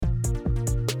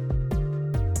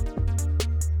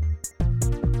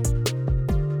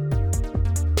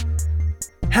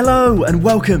Hello and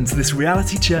welcome to this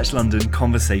Reality Church London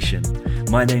conversation.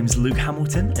 My name's Luke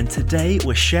Hamilton and today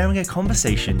we're sharing a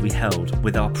conversation we held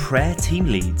with our prayer team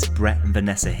leads Brett and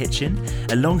Vanessa Hitchin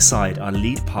alongside our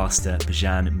lead pastor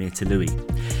Bijan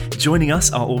Mirtaloui. Joining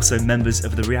us are also members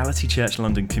of the Reality Church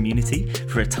London community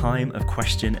for a time of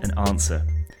question and answer.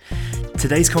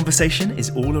 Today's conversation is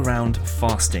all around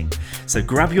fasting, so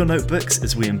grab your notebooks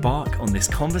as we embark on this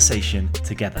conversation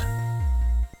together.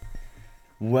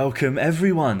 Welcome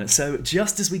everyone. So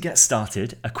just as we get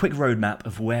started, a quick roadmap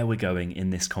of where we're going in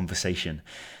this conversation.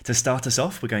 To start us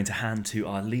off, we're going to hand to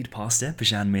our lead pastor,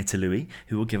 Bijan Mirtaloui,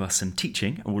 who will give us some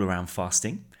teaching all around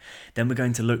fasting. Then we're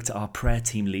going to look to our prayer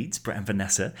team leads, Brett and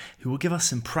Vanessa, who will give us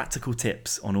some practical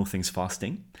tips on all things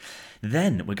fasting.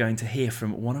 Then we're going to hear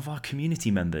from one of our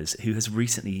community members who has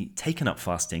recently taken up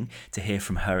fasting to hear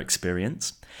from her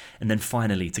experience. And then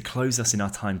finally, to close us in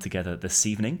our time together this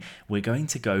evening, we're going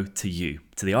to go to you,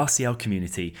 to the RCL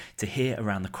community, to hear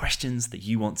around the questions that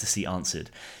you want to see answered.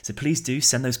 So please do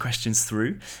send those questions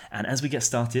through. And as we get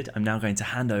started, I'm now going to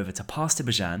hand over to Pastor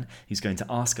Bijan, who's going to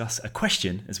ask us a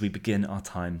question as we begin our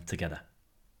time together.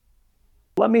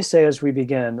 Let me say as we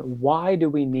begin, why do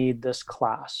we need this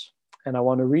class? And I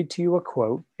want to read to you a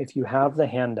quote. If you have the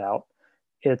handout,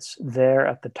 it's there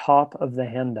at the top of the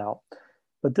handout.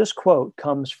 But this quote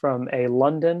comes from a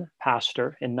London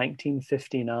pastor in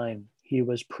 1959. He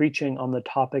was preaching on the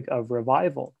topic of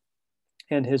revival.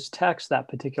 And his text that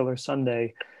particular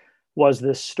Sunday was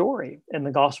this story in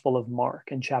the Gospel of Mark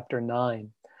in chapter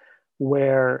 9,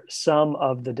 where some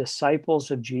of the disciples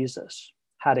of Jesus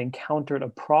had encountered a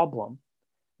problem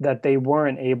that they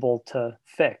weren't able to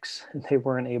fix, they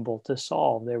weren't able to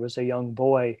solve. There was a young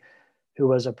boy who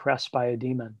was oppressed by a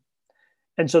demon.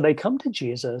 And so they come to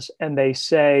Jesus and they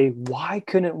say, why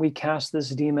couldn't we cast this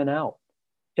demon out?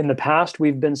 In the past,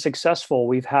 we've been successful.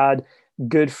 We've had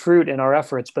good fruit in our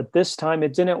efforts, but this time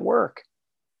it didn't work.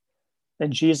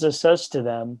 And Jesus says to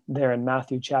them there in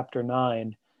Matthew chapter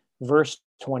 9, verse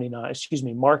 29,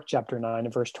 Mark chapter 9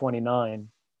 and verse 29,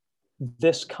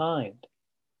 this kind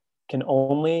can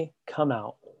only come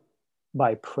out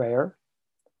by prayer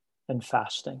and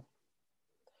fasting.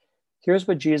 Here's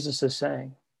what Jesus is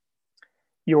saying.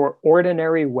 Your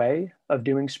ordinary way of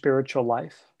doing spiritual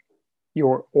life,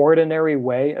 your ordinary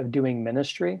way of doing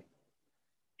ministry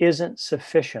isn't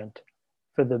sufficient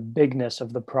for the bigness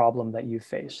of the problem that you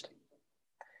faced.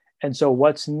 And so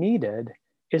what's needed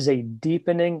is a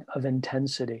deepening of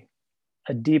intensity,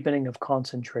 a deepening of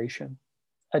concentration,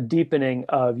 a deepening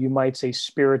of, you might say,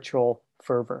 spiritual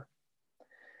fervor.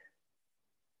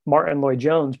 Martin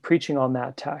Lloyd-Jones, preaching on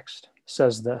that text,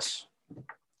 says this: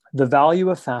 the value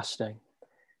of fasting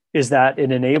is that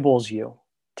it enables you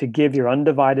to give your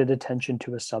undivided attention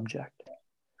to a subject.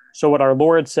 So what our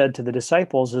Lord said to the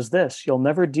disciples is this: you'll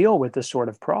never deal with this sort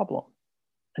of problem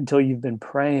until you've been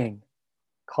praying,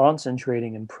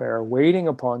 concentrating in prayer, waiting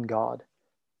upon God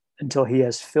until He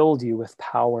has filled you with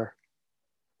power.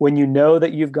 When you know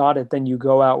that you've got it, then you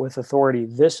go out with authority.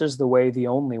 This is the way, the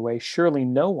only way. Surely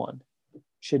no one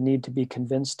should need to be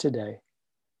convinced today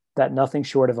that nothing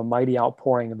short of a mighty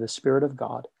outpouring of the Spirit of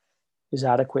God is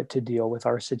adequate to deal with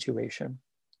our situation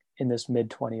in this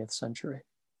mid-20th century.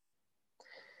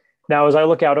 Now, as I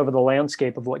look out over the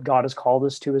landscape of what God has called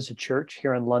us to as a church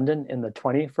here in London in the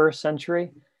 21st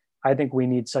century, I think we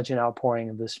need such an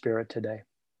outpouring of the Spirit today.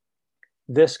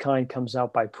 This kind comes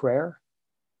out by prayer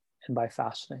and by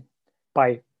fasting,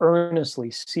 by earnestly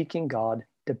seeking God,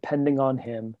 depending on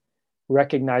Him,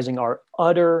 recognizing our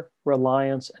utter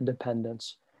reliance and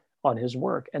dependence on His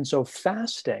work. And so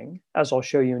fasting, as I'll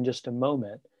show you in just a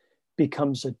moment,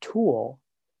 becomes a tool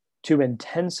to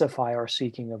intensify our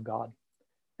seeking of God.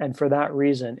 And for that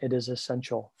reason, it is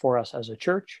essential for us as a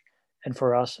church and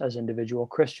for us as individual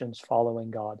Christians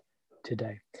following God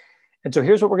today. And so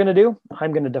here's what we're going to do.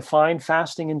 I'm going to define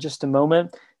fasting in just a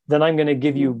moment. Then I'm going to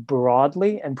give you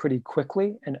broadly and pretty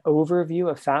quickly an overview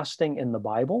of fasting in the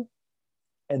Bible.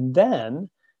 And then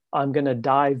I'm going to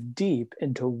dive deep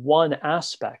into one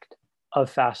aspect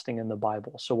of fasting in the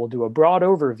Bible. So we'll do a broad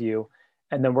overview,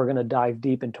 and then we're going to dive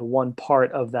deep into one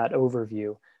part of that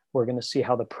overview. We're going to see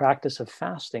how the practice of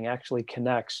fasting actually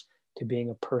connects to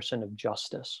being a person of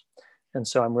justice. And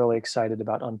so I'm really excited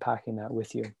about unpacking that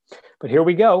with you. But here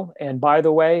we go. And by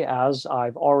the way, as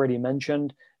I've already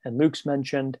mentioned, and Luke's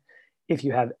mentioned, if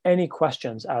you have any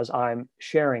questions as I'm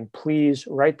sharing, please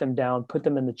write them down, put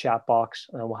them in the chat box,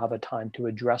 and we'll have a time to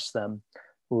address them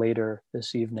later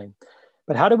this evening.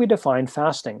 But how do we define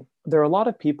fasting? There are a lot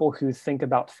of people who think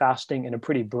about fasting in a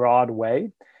pretty broad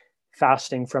way.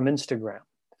 Fasting from Instagram,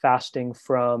 fasting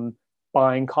from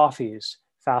buying coffees,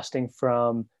 fasting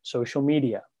from social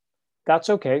media, That's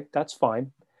okay, that's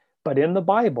fine. But in the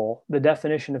Bible, the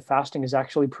definition of fasting is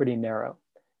actually pretty narrow.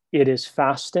 It is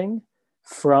fasting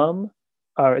from,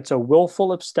 it's a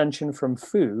willful abstention from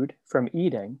food, from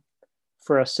eating,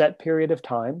 for a set period of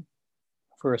time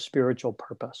for a spiritual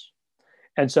purpose.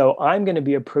 And so I'm going to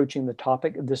be approaching the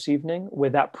topic this evening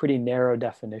with that pretty narrow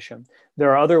definition.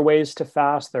 There are other ways to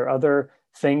fast, there are other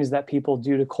things that people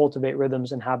do to cultivate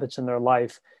rhythms and habits in their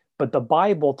life, but the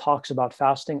Bible talks about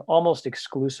fasting almost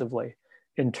exclusively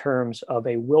in terms of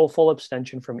a willful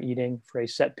abstention from eating for a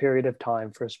set period of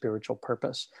time for a spiritual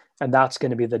purpose. And that's going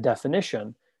to be the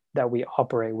definition that we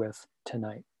operate with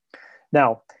tonight.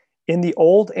 Now, in the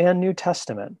Old and New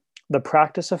Testament, the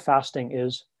practice of fasting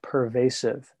is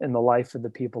pervasive in the life of the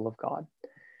people of God.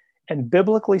 And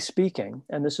biblically speaking,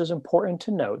 and this is important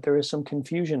to note, there is some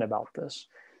confusion about this.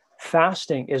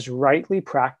 Fasting is rightly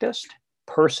practiced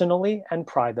personally and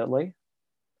privately,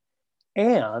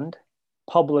 and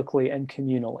publicly and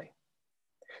communally.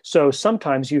 So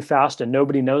sometimes you fast and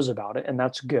nobody knows about it, and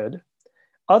that's good.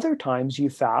 Other times you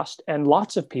fast and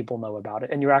lots of people know about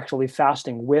it, and you're actually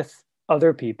fasting with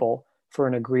other people for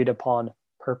an agreed upon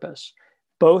purpose.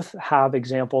 Both have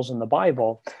examples in the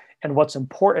Bible, and what's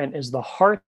important is the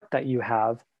heart that you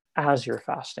have as you're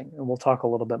fasting, and we'll talk a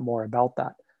little bit more about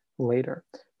that later.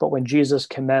 But when Jesus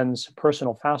commends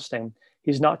personal fasting,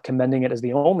 he's not commending it as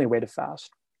the only way to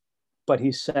fast, but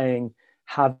he's saying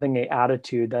having an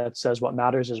attitude that says what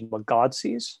matters is what God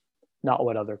sees, not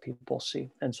what other people see.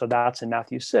 And so that's in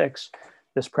Matthew 6,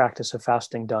 this practice of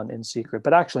fasting done in secret.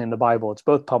 But actually in the Bible, it's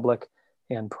both public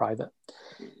and private.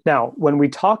 Now, when we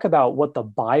talk about what the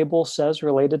Bible says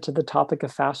related to the topic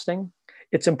of fasting,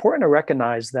 it's important to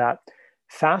recognize that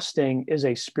fasting is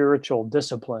a spiritual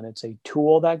discipline. It's a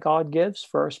tool that God gives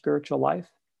for our spiritual life,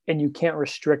 and you can't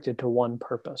restrict it to one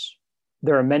purpose.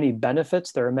 There are many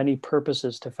benefits, there are many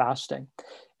purposes to fasting.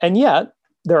 And yet,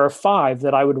 there are 5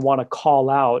 that I would want to call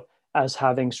out as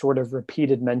having sort of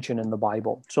repeated mention in the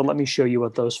Bible. So let me show you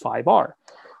what those 5 are.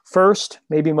 First,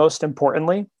 maybe most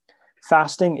importantly,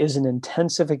 fasting is an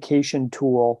intensification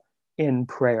tool in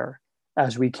prayer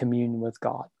as we commune with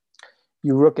God.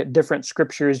 You look at different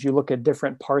scriptures, you look at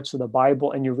different parts of the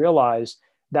Bible, and you realize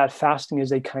that fasting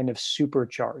is a kind of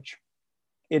supercharge.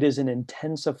 It is an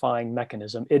intensifying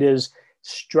mechanism. It is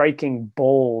striking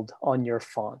bold on your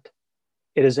font.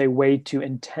 It is a way to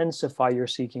intensify your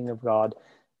seeking of God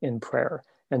in prayer.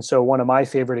 And so one of my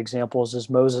favorite examples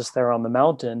is Moses there on the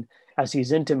mountain as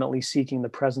he's intimately seeking the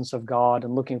presence of God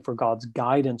and looking for God's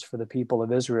guidance for the people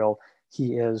of Israel.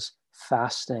 He is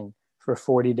fasting for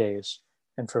 40 days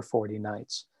and for 40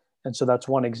 nights. And so that's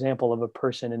one example of a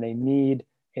person in a need,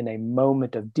 in a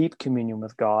moment of deep communion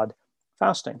with God,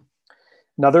 fasting.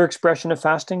 Another expression of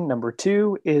fasting, number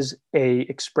 2, is an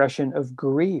expression of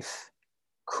grief,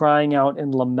 crying out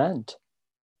in lament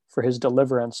for his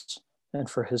deliverance and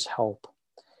for his help.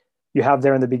 You have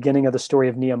there in the beginning of the story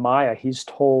of Nehemiah, he's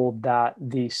told that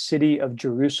the city of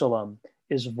Jerusalem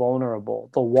is vulnerable.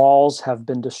 The walls have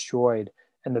been destroyed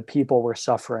and the people were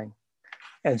suffering.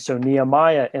 And so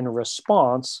Nehemiah, in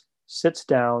response, sits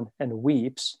down and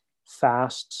weeps,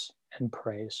 fasts, and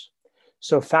prays.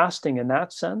 So fasting in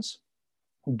that sense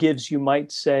gives, you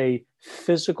might say,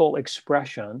 physical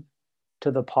expression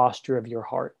to the posture of your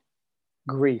heart.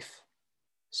 Grief,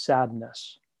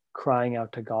 sadness, crying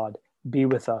out to God, be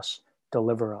with us,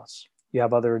 deliver us. You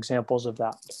have other examples of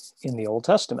that in the Old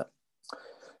Testament.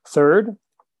 Third,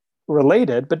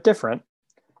 related but different,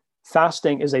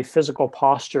 fasting is a physical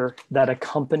posture that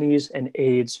accompanies and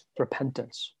aids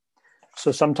repentance.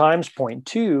 So sometimes, point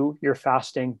 2, you're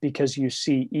fasting because you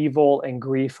see evil and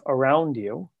grief around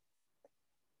you.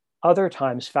 Other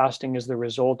times, fasting is the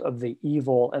result of the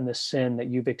evil and the sin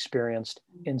that you've experienced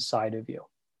inside of you.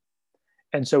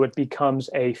 And so it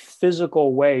becomes a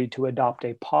physical way to adopt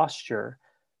a posture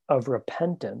of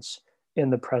repentance in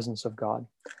the presence of God.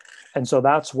 And so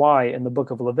that's why in the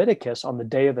book of Leviticus, on the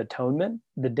Day of Atonement,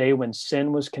 the day when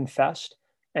sin was confessed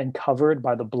and covered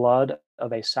by the blood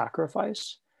of a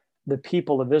sacrifice, the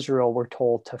people of Israel were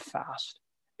told to fast.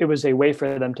 It was a way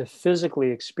for them to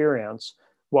physically experience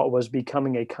what was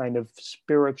becoming a kind of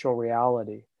spiritual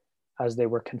reality as they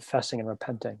were confessing and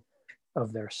repenting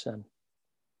of their sin.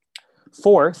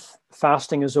 Fourth,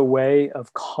 fasting is a way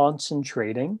of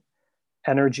concentrating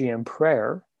energy in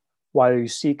prayer while you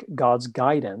seek God's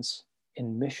guidance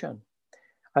in mission.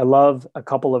 I love a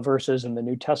couple of verses in the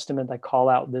New Testament that call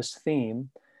out this theme,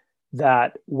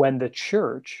 that when the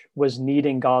church was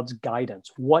needing God's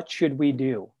guidance, what should we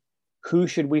do? Who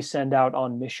should we send out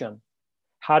on mission?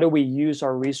 How do we use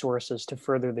our resources to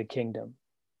further the kingdom?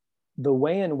 The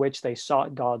way in which they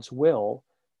sought God's will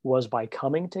was by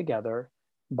coming together,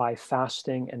 by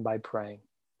fasting and by praying.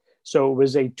 So it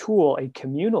was a tool, a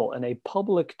communal and a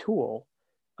public tool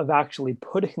of actually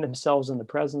putting themselves in the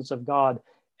presence of God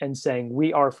and saying,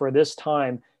 we are for this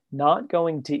time not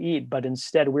going to eat, but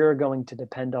instead we're going to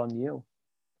depend on you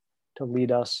to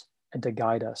lead us and to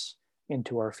guide us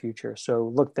into our future.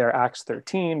 So look there, Acts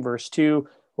 13, verse 2,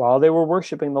 while they were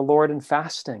worshiping the Lord and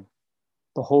fasting,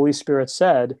 the Holy Spirit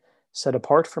said, set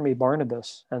apart for me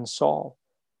Barnabas and Saul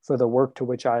for the work to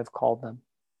which I have called them.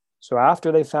 So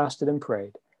after they fasted and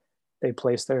prayed, they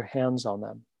placed their hands on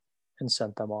them and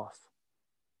sent them off.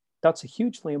 That's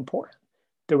hugely important.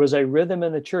 There was a rhythm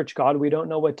in the church. God, we don't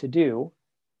know what to do,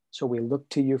 so we look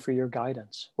to you for your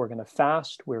guidance. We're going to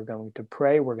fast. We're going to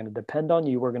pray. We're going to depend on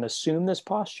you. We're going to assume this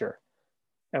posture,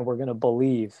 and we're going to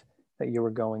believe that you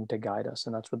are going to guide us.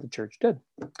 And that's what the church did.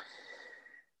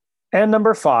 And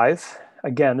number 5,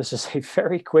 again, this is a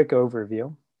very quick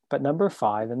overview, but number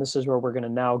 5, and this is where we're going to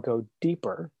now go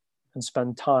deeper and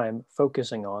spend time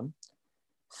focusing on,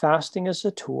 fasting is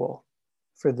a tool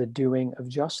for the doing of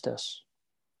justice,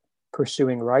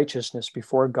 pursuing righteousness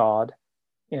before God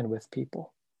and with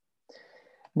people.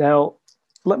 Now,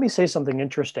 let me say something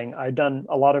interesting. I've done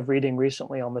a lot of reading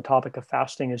recently on the topic of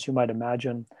fasting, as you might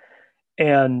imagine.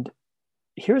 And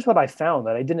here's what I found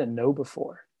that I didn't know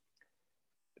before.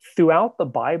 Throughout the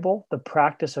Bible, the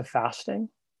practice of fasting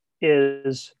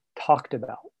is talked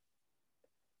about.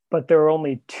 But there are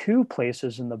only 2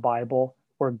 places in the Bible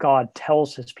where God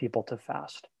tells his people to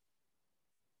fast.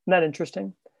 Isn't that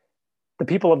interesting? The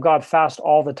people of God fast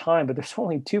all the time, but there's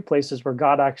only 2 places where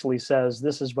God actually says,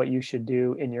 this is what you should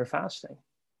do in your fasting.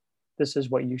 This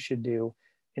is what you should do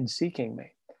in seeking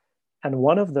me. And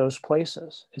one of those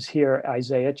places is here,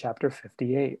 Isaiah chapter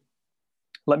 58.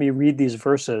 Let me read these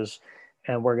verses,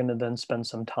 and we're going to then spend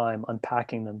some time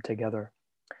unpacking them together.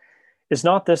 Is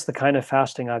not this the kind of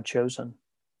fasting I've chosen?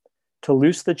 To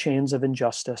loose the chains of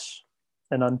injustice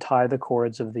and untie the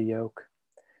cords of the yoke,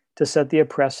 to set the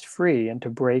oppressed free and to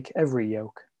break every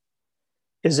yoke?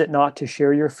 Is it not to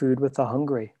share your food with the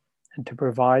hungry and to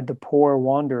provide the poor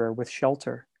wanderer with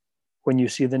shelter, when you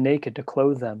see the naked to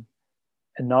clothe them,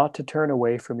 and not to turn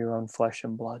away from your own flesh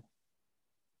and blood?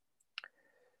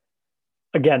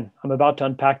 Again, I'm about to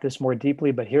unpack this more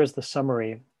deeply, but here's the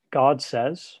summary. God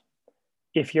says,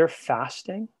 if your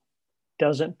fasting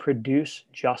doesn't produce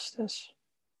justice,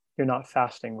 you're not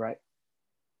fasting right.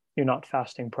 You're not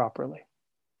fasting properly.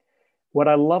 What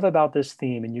I love about this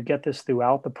theme, and you get this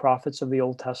throughout the prophets of the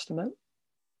Old Testament,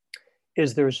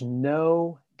 is there's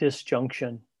no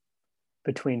disjunction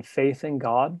between faith in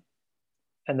God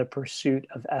and the pursuit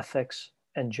of ethics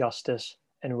and justice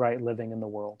and right living in the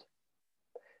world.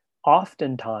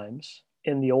 Oftentimes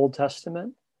in the Old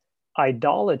Testament,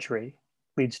 idolatry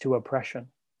leads to oppression.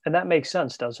 And that makes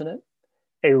sense, doesn't it?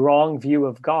 A wrong view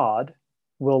of God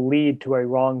will lead to a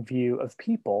wrong view of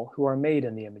people who are made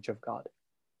in the image of God.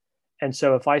 And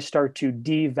so if I start to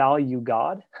devalue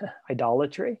God,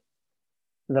 idolatry,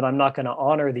 then I'm not going to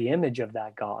honor the image of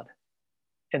that God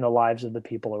in the lives of the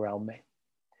people around me.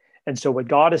 And so what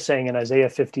God is saying in Isaiah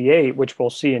 58, which we'll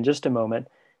see in just a moment,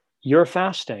 you're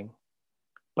fasting,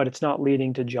 but it's not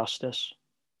leading to justice.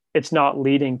 It's not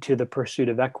leading to the pursuit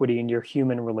of equity in your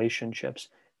human relationships.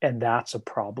 And that's a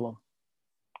problem,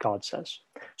 God says.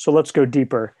 So let's go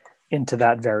deeper into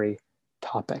that very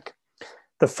topic.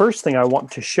 The first thing I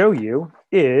want to show you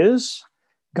is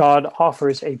God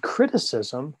offers a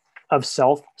criticism of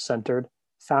self-centered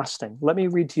fasting. Let me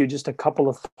read to you just a couple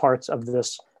of parts of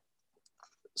this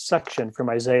section from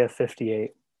Isaiah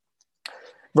 58.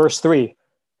 Verse 3,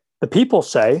 the people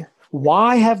say,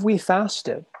 why have we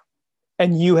fasted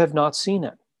and you have not seen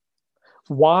it?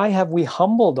 Why have we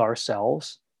humbled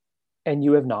ourselves and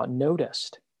you have not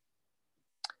noticed?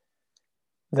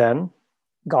 Then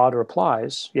God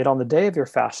replies, yet on the day of your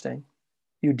fasting,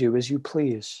 you do as you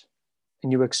please,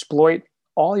 and you exploit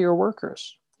all your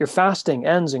workers. Your fasting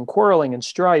ends in quarreling and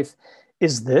strife.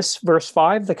 Is this, verse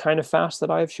 5, the kind of fast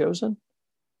that I have chosen?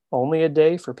 Only a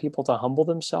day for people to humble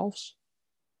themselves?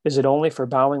 Is it only for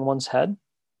bowing one's head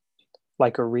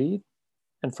like a reed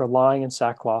and for lying in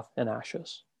sackcloth and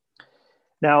ashes?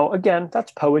 Now, again,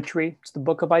 that's poetry. It's the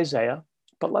book of Isaiah.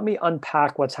 But let me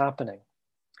unpack what's happening.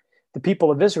 The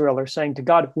people of Israel are saying to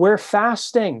God, we're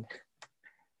fasting,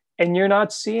 and you're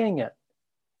not seeing it.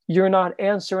 You're not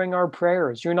answering our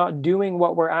prayers. You're not doing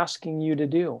what we're asking you to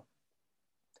do.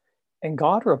 And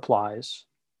God replies,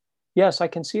 yes, I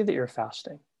can see that you're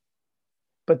fasting,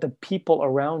 but the people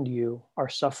around you are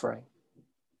suffering.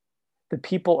 The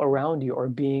people around you are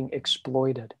being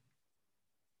exploited.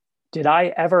 Did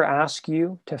I ever ask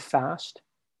you to fast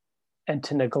and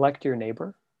to neglect your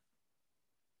neighbor?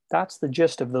 That's the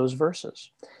gist of those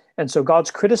verses. And so God's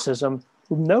criticism,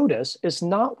 notice, is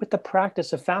not with the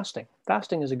practice of fasting.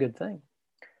 Fasting is a good thing.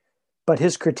 But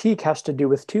his critique has to do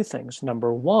with two things.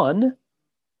 Number one,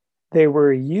 they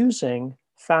were using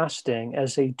fasting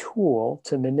as a tool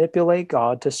to manipulate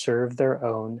God to serve their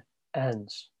own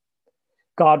ends.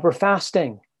 God, we're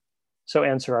fasting, so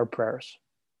answer our prayers.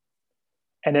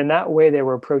 And in that way, they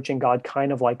were approaching God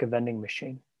kind of like a vending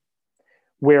machine.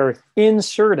 We're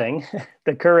inserting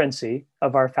the currency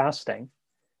of our fasting,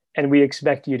 and we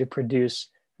expect you to produce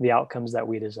the outcomes that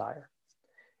we desire.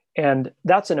 And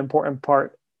that's an important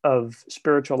part of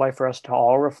spiritual life for us to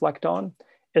all reflect on.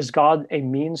 Is God a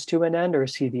means to an end, or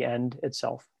is he the end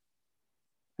itself?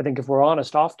 I think if we're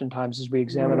honest, oftentimes as we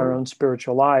examine our own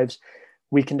spiritual lives,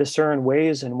 we can discern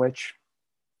ways in which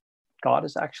God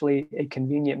is actually a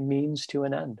convenient means to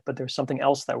an end, but there's something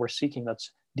else that we're seeking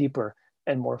that's deeper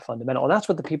and more fundamental. And that's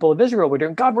what the people of Israel were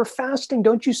doing. God, we're fasting.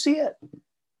 Don't you see it?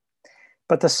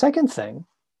 But the second thing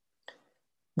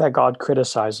that God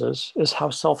criticizes is how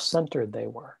self-centered they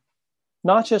were.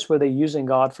 Not just were they using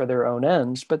God for their own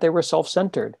ends, but they were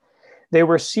self-centered. They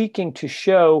were seeking to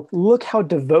show, look how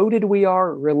devoted we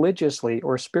are religiously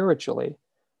or spiritually,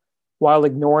 while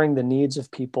ignoring the needs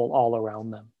of people all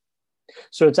around them.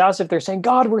 So it's as if they're saying,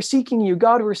 God, we're seeking you.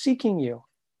 God, we're seeking you.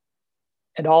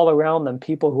 And all around them,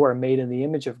 people who are made in the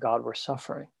image of God were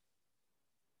suffering.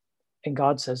 And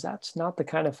God says, that's not the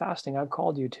kind of fasting I've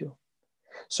called you to.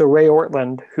 So Ray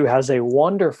Ortland, who has a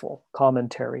wonderful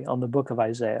commentary on the book of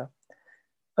Isaiah,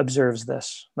 observes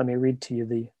this. Let me read to you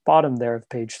the bottom there of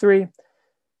page 3.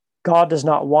 God does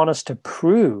not want us to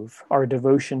prove our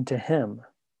devotion to him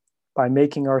by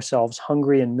making ourselves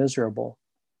hungry and miserable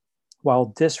while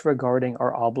disregarding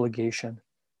our obligation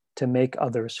to make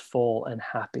others full and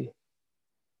happy.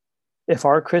 If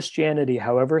our Christianity,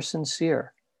 however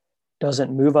sincere,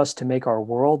 doesn't move us to make our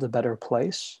world a better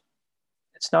place,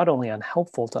 it's not only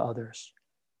unhelpful to others,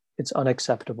 it's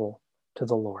unacceptable to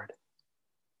the Lord.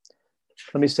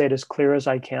 Let me say it as clear as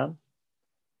I can.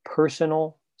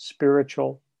 Personal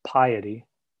spiritual piety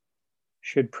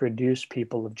should produce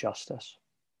people of justice.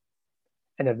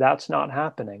 And if that's not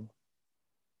happening,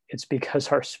 it's because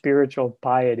our spiritual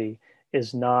piety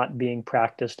is not being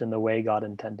practiced in the way God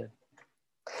intended.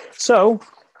 So,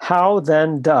 how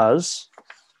then does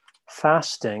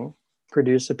fasting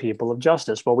produce a people of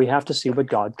justice? Well, we have to see what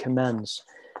God commends.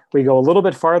 We go a little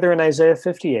bit farther in Isaiah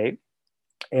 58,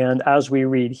 and as we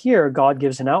read here, God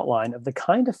gives an outline of the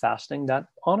kind of fasting that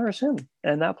honors him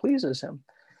and that pleases him.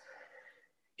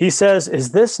 He says,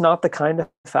 is this not the kind of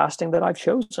fasting that I've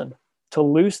chosen? To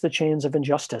loose the chains of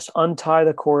injustice, untie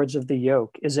the cords of the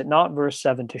yoke. Is it not, verse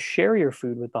 7, to share your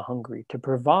food with the hungry, to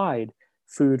provide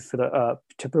food for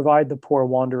to provide the poor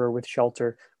wanderer with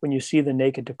shelter, when you see the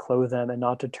naked to clothe them, and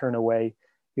not to turn away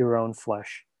your own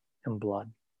flesh and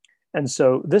blood? And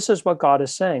so this is what God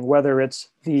is saying, whether it's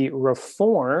the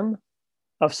reform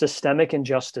of systemic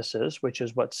injustices, which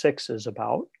is what 6 is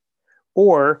about,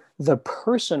 or the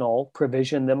personal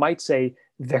provision that might say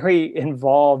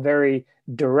very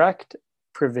direct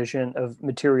provision of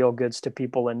material goods to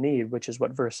people in need, which is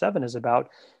what verse 7 is about.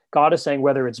 God is saying,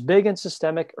 whether it's big and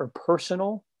systemic or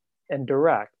personal and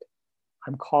direct,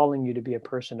 I'm calling you to be a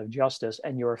person of justice,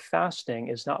 and your fasting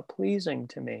is not pleasing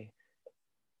to me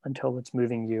until it's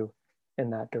moving you in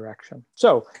that direction.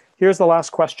 So here's the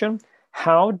last question.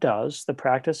 How does the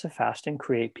practice of fasting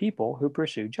create people who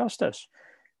pursue justice?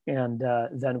 And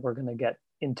then we're going to get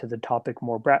into the topic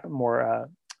more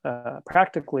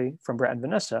practically from Brett and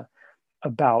Vanessa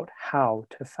about how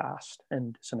to fast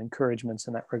and some encouragements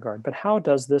in that regard. But how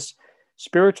does this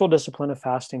spiritual discipline of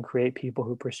fasting create people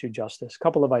who pursue justice? A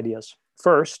couple of ideas.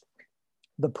 First,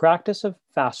 the practice of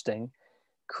fasting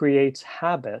creates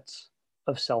habits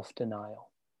of self-denial.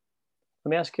 Let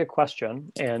me ask you a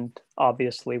question, and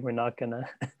obviously we're not going to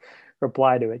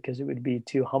reply to it because it would be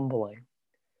too humbling.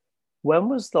 When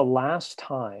was the last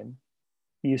time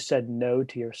you said no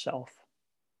to yourself?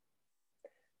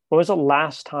 When was the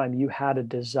last time you had a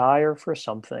desire for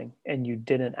something and you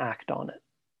didn't act on it?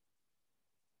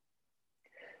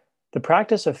 The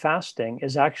practice of fasting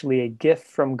is actually a gift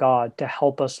from God to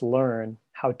help us learn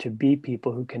how to be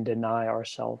people who can deny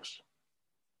ourselves.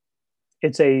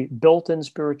 It's a built-in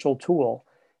spiritual tool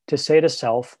to say to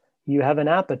self, you have an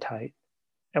appetite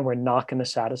and we're not going to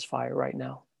satisfy it right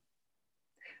now.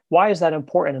 Why is that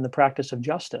important in the practice of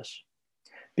justice?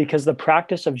 Because the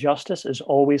practice of justice is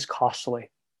always costly.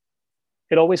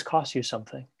 It always costs you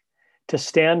something. To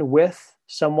stand with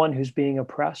someone who's being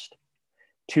oppressed,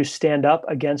 to stand up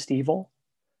against evil,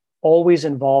 always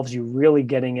involves you really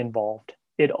getting involved.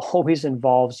 It always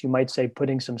involves, you might say,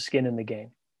 putting some skin in the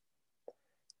game.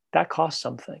 that costs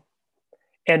something.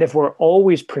 And if we're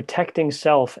always protecting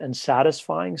self and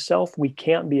satisfying self, we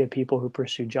can't be a people who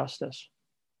pursue justice.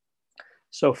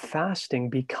 So fasting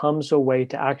becomes a way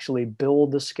to actually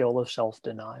build the skill of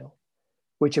self-denial,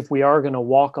 which if we are going to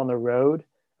walk on the road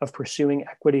of pursuing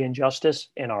equity and justice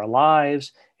in our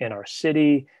lives, in our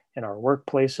city, in our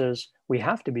workplaces, we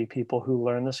have to be people who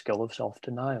learn the skill of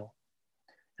self-denial.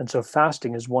 And so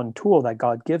fasting is one tool that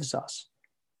God gives us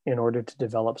in order to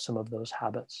develop some of those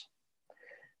habits.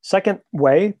 Second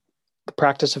way the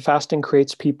practice of fasting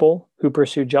creates people who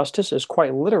pursue justice is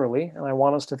quite literally, and I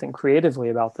want us to think creatively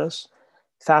about this,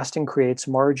 fasting creates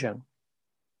margin.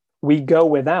 We go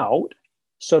without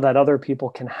so that other people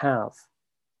can have.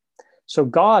 So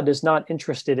God is not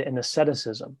interested in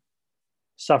asceticism,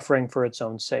 suffering for its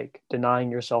own sake,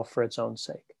 denying yourself for its own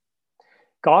sake.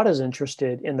 God is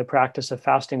interested in the practice of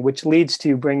fasting, which leads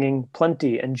to bringing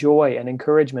plenty and joy and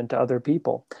encouragement to other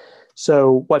people.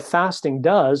 So what fasting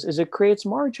does is it creates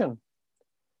margin.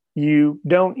 You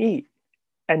don't eat,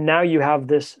 and now you have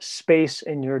this space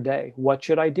in your day. What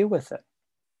should I do with it?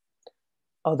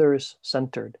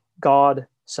 Others-centered,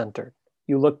 God-centered.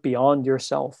 You look beyond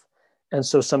yourself. And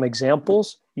so some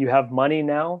examples, you have money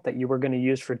now that you were going to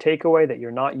use for takeaway that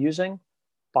you're not using,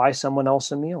 buy someone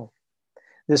else a meal.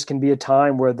 This can be a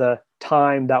time where the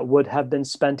time that would have been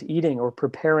spent eating or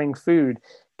preparing food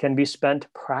can be spent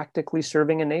practically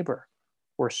serving a neighbor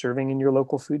or serving in your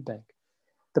local food bank.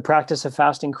 The practice of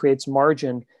fasting creates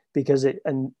margin because it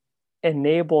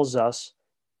enables us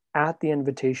at the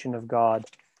invitation of God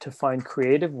to find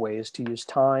creative ways to use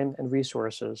time and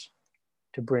resources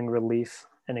to bring relief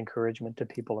and encouragement to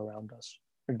people around us.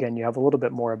 Again, you have a little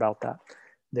bit more about that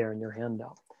there in your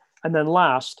handout. And then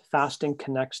last, fasting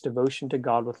connects devotion to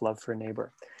God with love for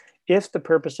neighbor. If the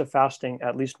purpose of fasting,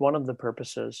 at least one of the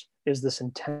purposes, is this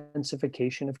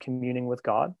intensification of communing with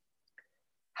God,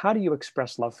 how do you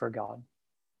express love for God?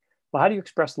 Well, how do you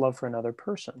express love for another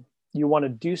person? You want to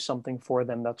do something for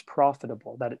them that's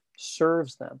profitable, that it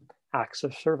serves them, acts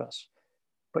of service.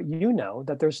 But you know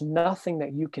that there's nothing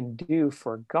that you can do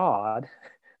for God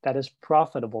that is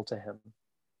profitable to him.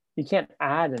 You can't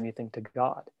add anything to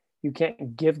God. You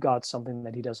can't give God something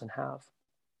that he doesn't have.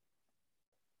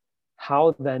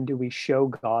 How then do we show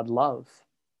God love?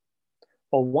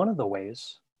 Well, one of the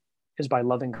ways is by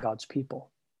loving God's people.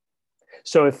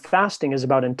 So if fasting is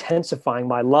about intensifying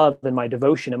my love and my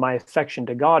devotion and my affection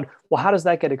to God, well, how does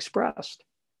that get expressed?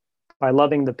 By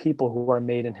loving the people who are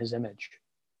made in his image.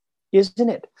 Isn't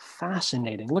it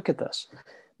fascinating? Look at this.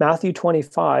 Matthew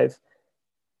 25,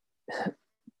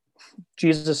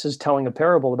 Jesus is telling a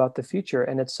parable about the future,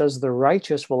 and it says, the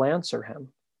righteous will answer him,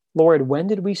 Lord, when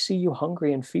did we see you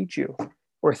hungry and feed you,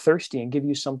 or thirsty and give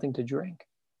you something to drink?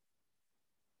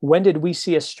 When did we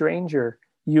see you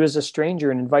as a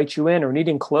stranger and invite you in, or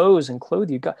needing clothes and clothe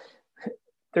you? God,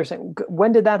 they're saying,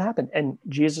 when did that happen? And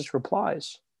Jesus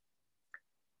replies,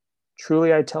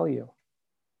 truly I tell you,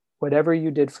 whatever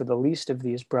you did for the least of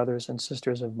these brothers and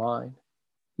sisters of mine,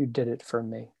 you did it for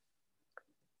me.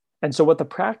 And so what the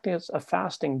practice of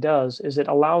fasting does is it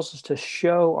allows us to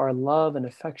show our love and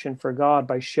affection for God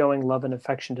by showing love and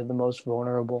affection to the most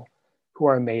vulnerable who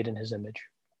are made in his image.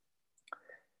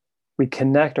 We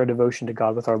connect our devotion to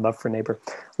God with our love for neighbor.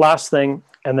 Last thing,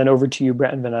 and then over to you,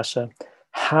 Brett and Vanessa.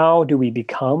 How do we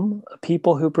become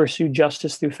people who pursue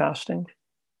justice through fasting?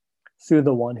 Through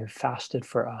the one who fasted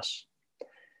for us.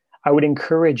 I would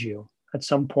encourage you at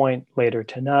some point later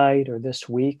tonight or this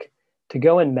week to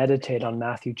go and meditate on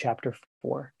Matthew chapter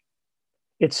 4.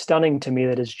 It's stunning to me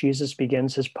that as Jesus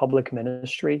begins his public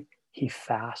ministry, he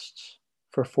fasts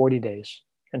for 40 days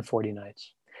and 40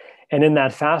 nights. And in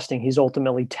that fasting, he's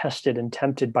ultimately tested and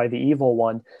tempted by the evil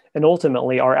one. And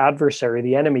ultimately, our adversary,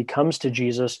 the enemy, comes to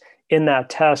Jesus in that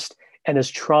test and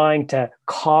is trying to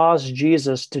cause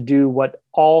Jesus to do what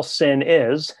all sin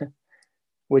is,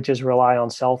 which is rely on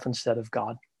self instead of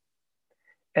God.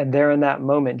 And there in that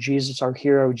moment, Jesus, our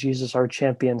hero, Jesus, our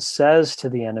champion, says to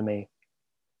the enemy,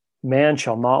 man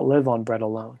shall not live on bread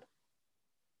alone,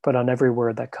 but on every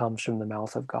word that comes from the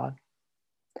mouth of God.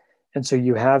 And so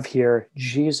you have here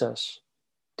Jesus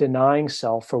denying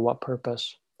self for what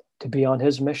purpose? To be on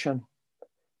his mission,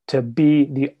 to be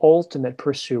the ultimate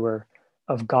pursuer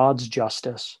of God's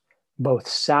justice, both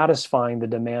satisfying the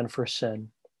demand for sin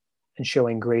and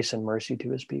showing grace and mercy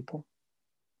to his people.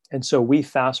 And so we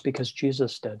fast because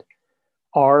Jesus did.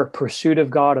 Our pursuit of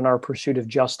God and our pursuit of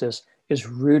justice is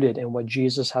rooted in what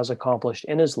Jesus has accomplished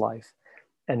in his life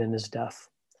and in his death.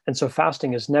 And so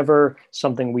fasting is never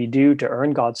something we do to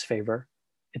earn God's favor.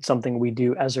 It's something we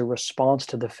do as a response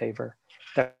to the favor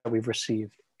that we've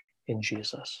received in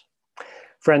Jesus.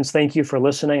 Friends, thank you for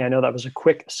listening. I know that was a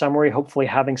quick summary. Hopefully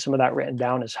having some of that written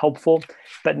down is helpful.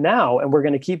 But now, and we're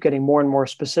going to keep getting more and more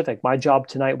specific. My job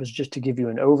tonight was just to give you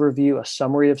an overview, a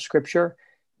summary of Scripture.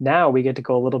 Now we get to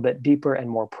go a little bit deeper and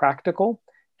more practical,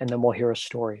 and then we'll hear a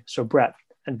story. So Brett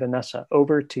and Vanessa,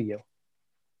 over to you.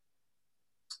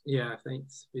 Yeah,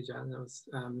 thanks, Bijan. That was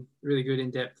really good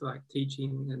in-depth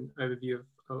teaching and overview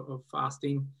of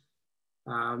fasting.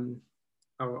 I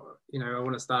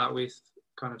want to start with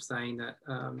kind of saying that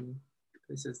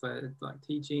this is like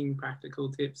teaching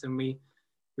practical tips, and we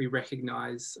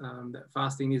recognize that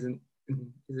fasting isn't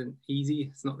easy.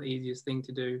 It's not the easiest thing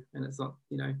to do, and it's not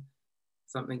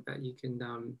something that you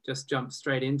can just jump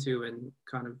straight into and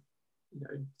kind of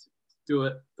do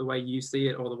it the way you see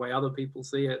it or the way other people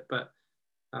see it. But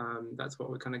that's what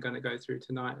we're kind of going to go through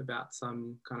tonight, about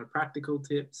some kind of practical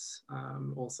tips,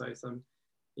 also some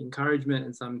encouragement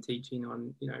and some teaching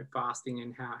on fasting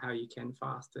and how you can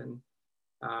fast. And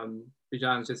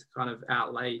Bijan's just kind of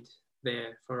outlaid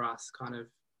there for us kind of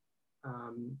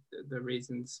the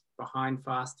reasons behind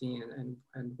fasting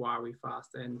and why we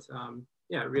fast, and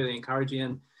really encouraging.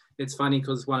 And it's funny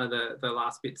because one of the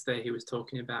last bits there he was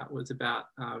talking about was about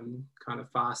kind of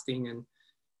fasting and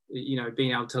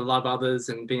being able to love others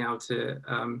and being able to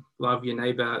love your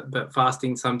neighbor. But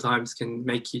fasting sometimes can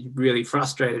make you really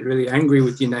frustrated, really angry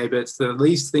with your neighbor. It's the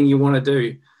least thing you want to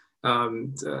do,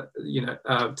 to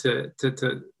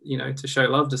show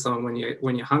love to someone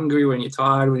when you're hungry, when you're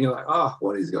tired, when you're like, oh,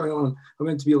 what is going on? I'm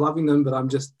meant to be loving them, but I'm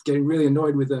just getting really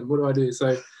annoyed with them. What do I do?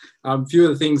 So a few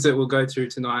of the things that we'll go through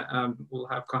tonight, we'll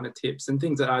have kind of tips and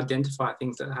things that identify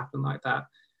things that happen like that.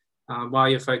 While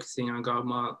you're focusing on God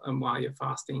and while you're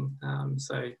fasting.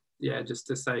 So yeah, just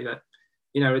to say that,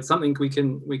 it's something we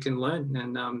can learn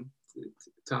and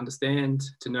to understand,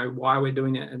 to know why we're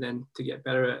doing it, and then to get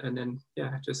better at it, and then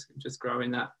just grow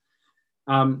in that.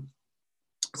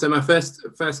 So my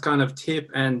first kind of tip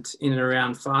and in and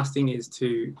around fasting is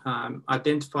to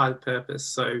identify the purpose.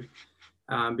 So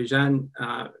Bijan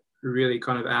really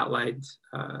kind of outlaid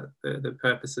the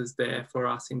purposes there for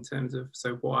us in terms of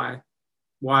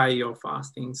why you're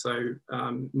fasting. So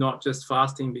not just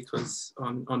fasting because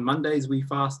on Mondays we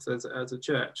fast as a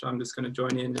church. I'm just going to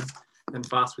join in and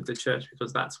fast with the church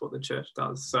because that's what the church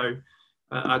does. So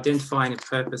identifying a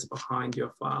purpose behind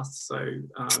your fast. So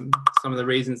some of the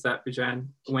reasons that Bijan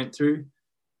went through,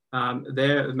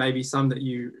 there may be some that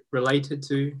you related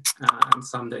to and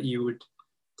some that you would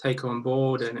take on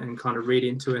board and kind of read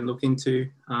into and look into.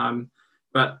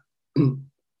 But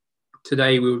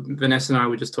today, Vanessa and I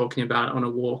were just talking about it on a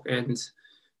walk, and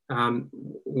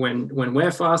when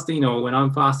we're fasting or when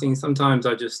I'm fasting, sometimes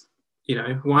I just,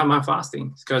 why am I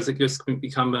fasting? Because it just can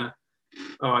become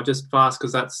I just fast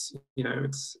because that's,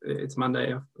 it's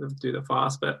Monday, I do the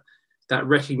fast. But that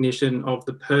recognition of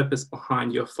the purpose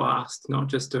behind your fast, not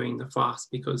just doing the fast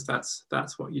because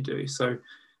that's what you do. So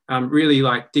really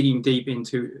like digging deep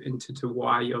into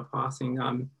why you're fasting.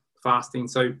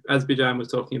 So as Bijan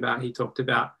was talking about, he talked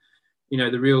about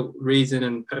the real reason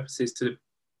and purpose is to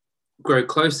grow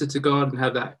closer to God and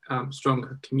have that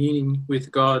stronger communion with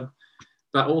God.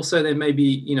 But also there may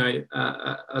be,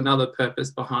 another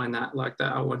purpose behind that, like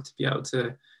that I want to be able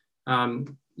to,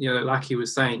 like he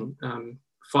was saying,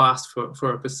 fast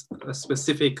for a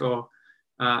specific or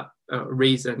a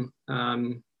reason,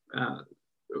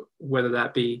 whether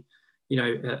that be,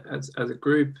 as a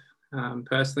group.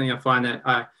 Personally, I find that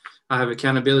I have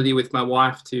accountability with my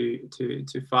wife to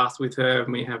fast with her,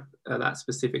 and we have that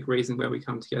specific reason where we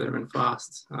come together and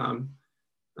fast,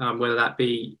 whether that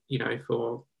be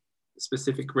for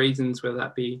specific reasons, whether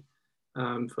that be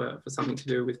for something to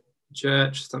do with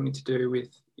church, something to do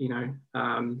with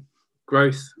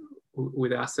growth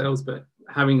with ourselves, but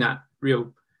having that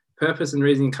real purpose and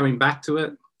reason, coming back to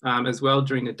it as well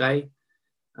during the day,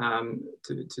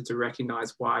 to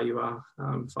recognize why you are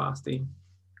fasting.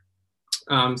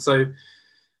 So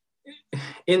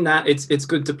in that, it's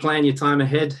good to plan your time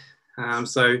ahead.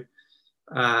 So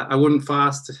I wouldn't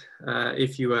fast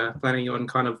if you were planning on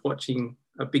kind of watching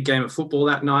a big game of football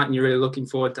that night and you're really looking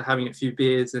forward to having a few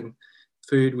beers and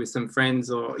food with some friends,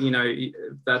 or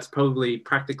that's probably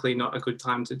practically not a good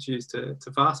time to choose to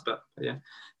fast. But yeah,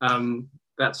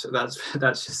 that's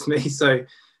just me. So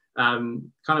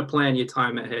kind of plan your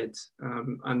time ahead,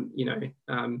 and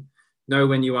know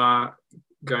when you are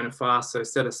going to fast. So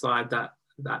set aside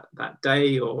that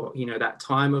day or that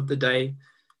time of the day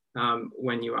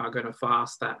when you are going to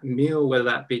fast, that meal, whether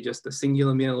that be just a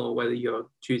singular meal or whether you're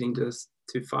choosing to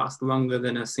fast longer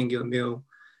than a singular meal,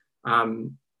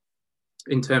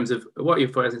 in terms of what you're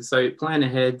fasting. So plan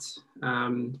ahead,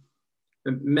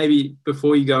 maybe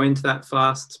before you go into that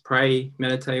fast, pray,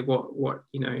 meditate. What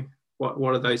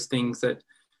are those things that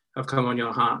have come on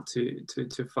your heart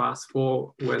to fast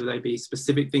for, whether they be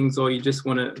specific things or you just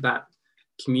want that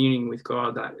communing with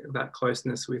God, that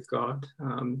closeness with God,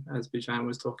 as Bijan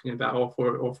was talking about, or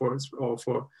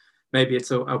for maybe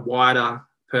it's a wider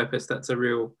purpose. That's a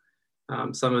real,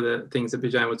 some of the things that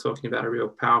Bijan was talking about, a real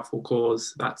powerful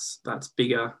cause that's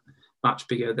bigger, much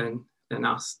bigger than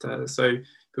us. So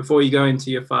before you go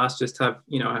into your fast, just have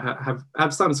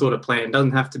some sort of plan.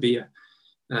 Doesn't have to be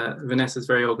Vanessa's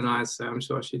very organized, so I'm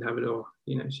sure she'd have it all.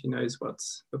 She knows what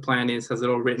the plan is, has it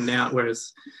all written out,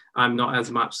 whereas I'm not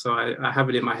as much. So I have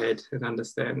it in my head and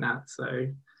understand that. So,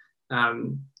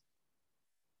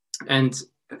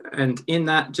 and in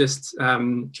that, just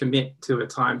commit to a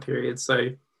time period. So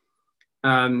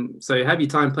have your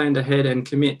time planned ahead and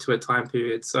commit to a time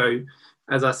period. So,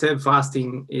 as I said,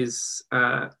 fasting is,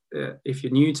 if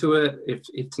you're new to it,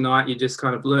 if tonight you're just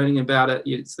kind of learning about it,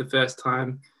 it's the first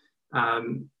time.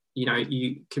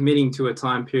 You committing to a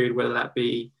time period, whether that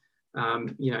be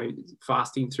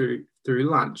fasting through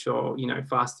lunch, or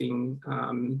fasting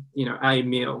a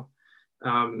meal,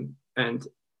 and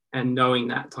knowing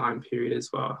that time period as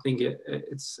well. I think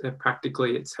it's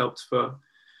practically it's helped for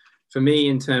me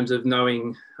in terms of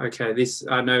knowing, okay, this,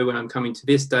 I know when I'm coming to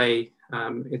this day,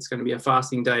 it's going to be a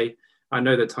fasting day. I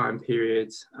know the time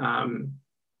periods, and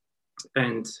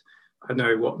I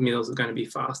know what meals are going to be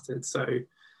fasted. So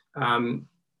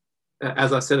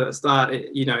as I said at the start,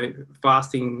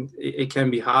 fasting, it can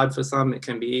be hard for some, it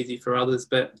can be easy for others,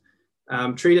 but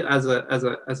treat it as a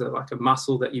like a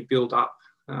muscle that you build up,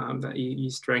 that you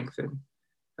strengthen.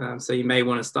 So you may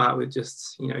want to start with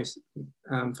just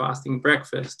fasting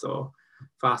breakfast, or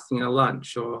fasting a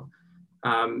lunch, or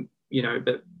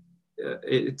but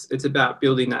it's about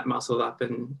building that muscle up,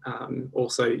 and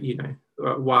also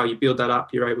while you build that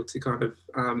up, you're able to kind of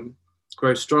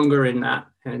grow stronger in that,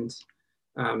 and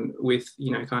with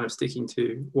kind of sticking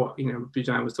to what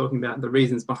Bijan was talking about, the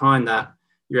reasons behind that,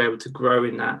 you're able to grow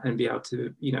in that and be able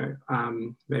to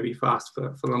maybe fast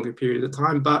for longer period of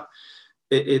time. But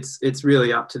it's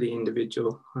really up to the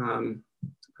individual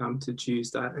to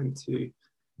choose that, and to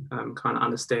kind of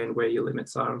understand where your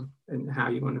limits are and how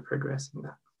you want to progress in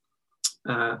that.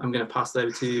 I'm going to pass it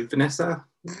over to Vanessa.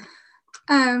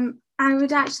 I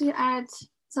would actually add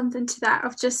something to that,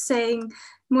 of just saying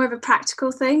more of a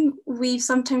practical thing. We've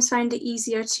sometimes found it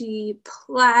easier to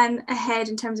plan ahead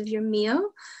in terms of your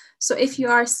meal. So if you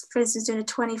are, for instance, doing a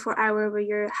 24-hour where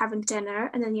you're having dinner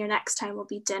and then your next time will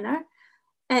be dinner,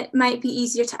 it might be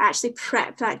easier to actually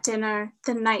prep that dinner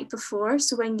the night before.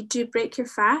 So when you do break your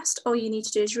fast, all you need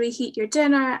to do is reheat your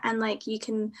dinner, and you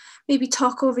can maybe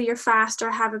talk over your fast,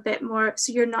 or have a bit more,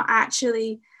 so you're not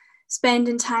actually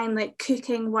spending time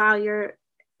cooking while you're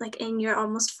in your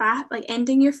almost fast,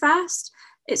 ending your fast.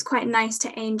 It's quite nice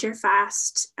to end your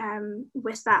fast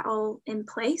with that all in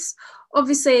place.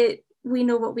 Obviously, we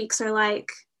know what weeks are like,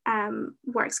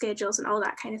 work schedules and all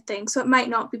that kind of thing. So it might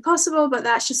not be possible, but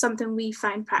that's just something we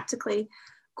find practically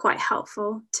quite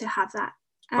helpful to have that.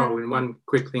 And one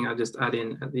quick thing I just add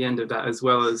in at the end of that, as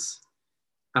well as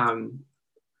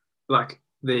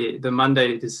the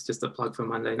Monday, this is just a plug for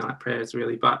Monday night prayers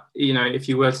really, but if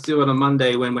you were to do it on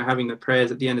Monday when we're having the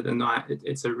prayers at the end of the night,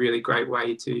 it's a really great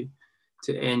way to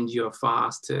end your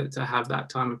fast, to have that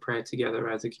time of prayer together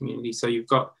as a community. So you've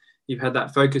had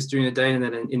that focus during the day, and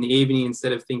then in the evening,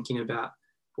 instead of thinking about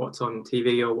what's on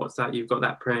TV or what's that, you've got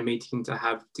that prayer meeting to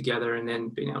have together, and then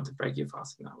being able to break your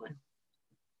fast in that way.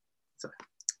 So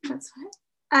that's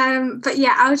right. But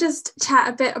yeah, I'll just chat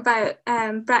a bit about,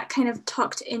 Brett kind of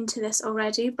talked into this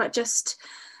already, but just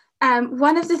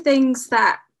one of the things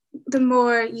that the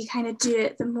more you kind of do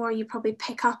it, the more you probably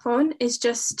pick up on is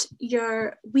just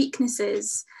your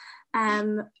weaknesses.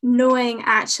 Knowing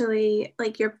actually,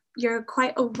 you're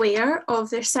quite aware of,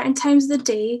 there's certain times of the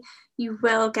day you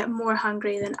will get more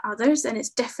hungry than others, and it's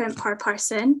different per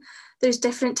person. There's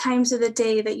different times of the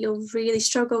day that you'll really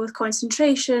struggle with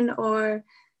concentration, or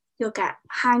you'll get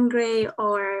hangry,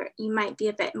 or you might be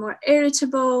a bit more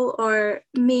irritable, or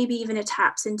maybe even it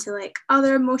taps into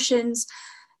other emotions.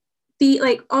 Be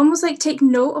almost take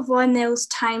note of when those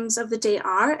times of the day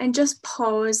are, and just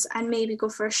pause and maybe go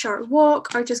for a short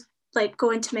walk, or just go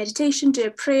into meditation, do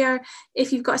a prayer.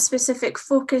 If you've got a specific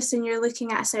focus and you're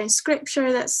looking at a certain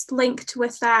scripture that's linked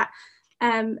with that,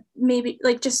 maybe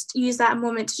just use that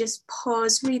moment to just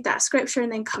pause, read that scripture,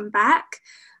 and then come back.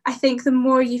 I think the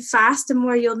more you fast, the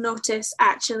more you'll notice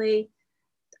actually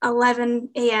 11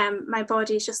 a.m. my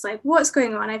body's just like, what's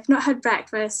going on? I've not had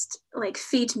breakfast, like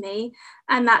feed me.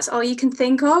 And that's all you can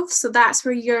think of. So that's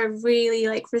where you're really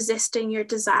like resisting your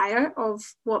desire of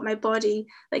what my body's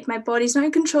not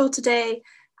in control today.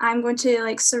 I'm going to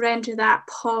like surrender that,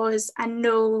 pause, and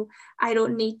know I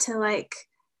don't need to like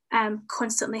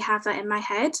constantly have that in my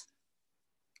head.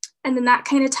 And then that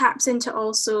kind of taps into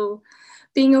also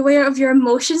being aware of your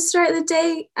emotions throughout the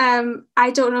day.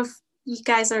 I don't know if you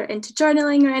guys are into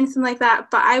journaling or anything like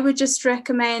that, but I would just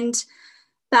recommend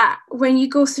that when you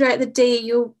go throughout the day,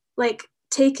 you'll like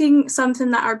taking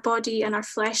something that our body and our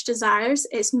flesh desires,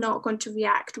 it's not going to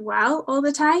react well all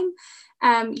the time.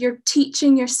 You're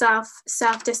teaching yourself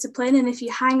self-discipline. And if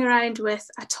you hang around with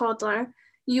a toddler,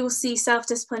 you will see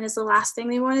self-discipline as the last thing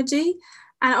they want to do.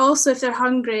 And also if they're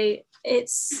hungry,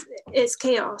 it's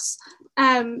chaos.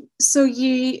 So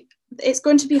it's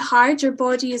going to be hard. Your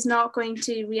body is not going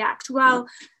to react well.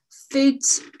 Food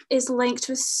is linked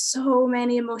with so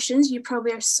many emotions you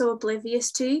probably are so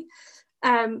oblivious to.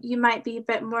 You might be a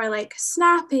bit more like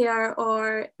snappier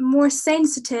or more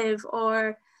sensitive,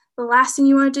 or the last thing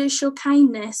you want to do is show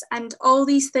kindness. And all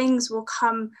these things will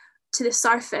come to the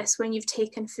surface when you've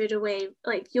taken food away.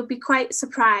 Like you'll be quite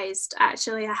surprised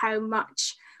actually at how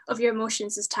much of your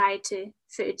emotions is tied to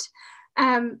food.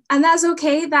 And that's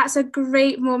okay. That's a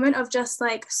great moment of just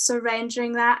like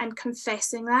surrendering that and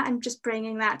confessing that and just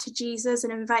bringing that to Jesus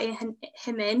and inviting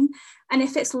him in. And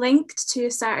if it's linked to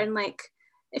a certain, like,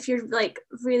 if you're like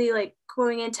really like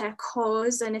going into a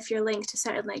cause, and if you're linked to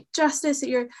certain like justice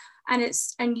that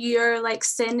and your like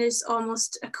sin is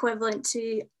almost equivalent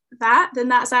to that, then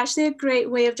that's actually a great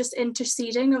way of just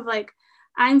interceding of like,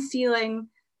 I'm feeling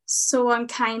so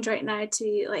unkind right now,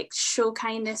 to like show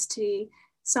kindness to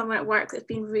someone at work that's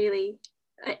been really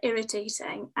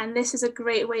irritating. And this is a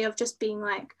great way of just being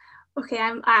like, okay,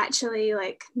 I'm actually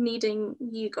like needing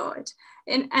you, God.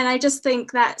 And I just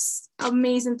think that's an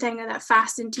amazing thing that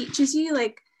fasting teaches you.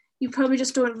 Like you probably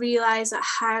just don't realize that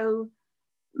how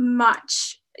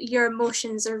much your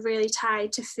emotions are really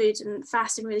tied to food, and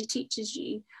fasting really teaches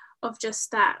you of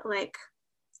just that, like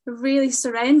really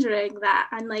surrendering that.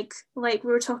 And like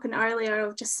we were talking earlier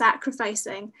of just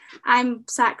sacrificing, I'm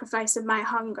sacrificing my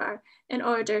hunger in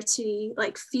order to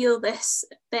like feel this,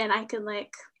 then I can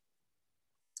like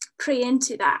pray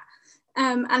into that.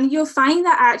 And you'll find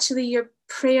that actually your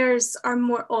prayers are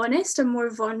more honest and more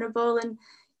vulnerable, and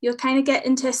you'll kind of get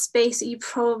into a space that you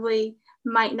probably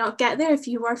might not get there if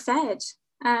you were fed.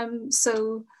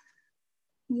 So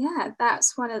yeah,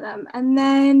 that's one of them. And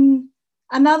then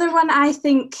another one I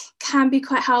think can be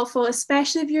quite helpful,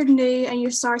 especially if you're new and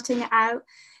you're starting it out,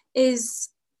 is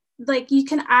like you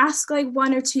can ask like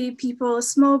one or two people, a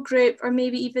small group, or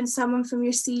maybe even someone from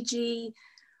your CG,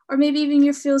 or maybe even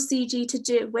your full CG, to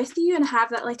do it with you and have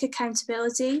that like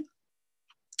accountability.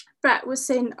 Brett was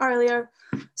saying earlier,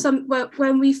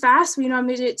 when we fast, we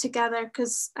normally do it together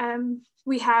because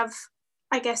we have,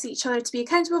 I guess, each other to be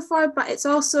accountable for, but it's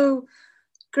also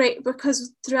great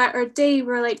because throughout our day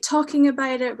we're like talking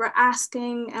about it, we're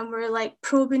asking, and we're like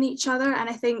probing each other. And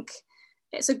I think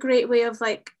it's a great way of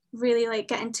like really like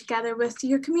getting together with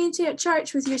your community at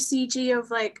church, with your CG,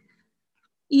 of like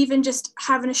even just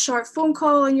having a short phone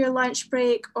call on your lunch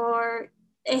break, or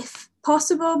if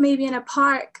possible maybe in a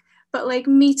park, but like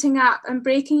meeting up and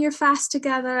breaking your fast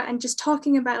together and just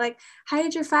talking about like, how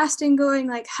did your fasting going,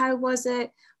 like how was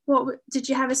it, what did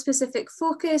you have a specific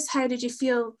focus, how did you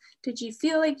feel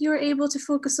like you were able to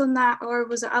focus on that, or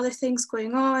was there other things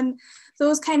going on?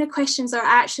 Those kind of questions are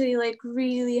actually like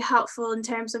really helpful in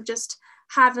terms of just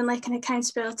having like an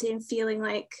accountability and feeling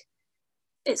like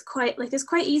it's quite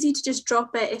easy to just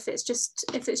drop it if it's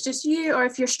just you, or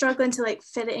if you're struggling to like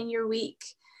fit it in your week.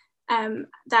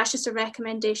 That's just a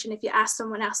recommendation. If you ask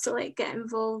someone else to like get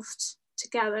involved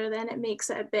together, then it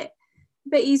makes it a bit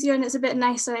easier, and it's a bit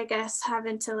nicer, I guess,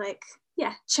 having to like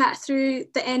chat through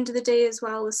the end of the day as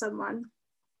well with someone.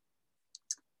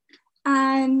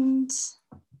 And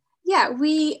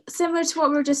we, similar to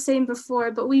what we were just saying before,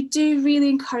 but we do really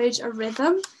encourage a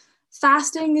rhythm.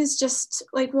 Fasting is just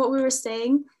like what we were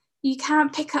saying, you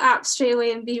can't pick it up straight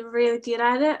away and be really good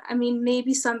at it. I mean,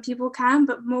 maybe some people can,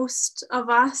 but most of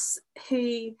us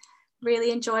who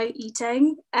really enjoy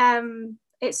eating,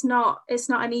 it's not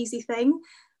an easy thing.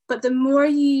 But the more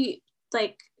you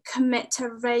like commit to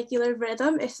a regular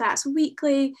rhythm, if that's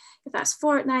weekly, if that's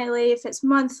fortnightly, if it's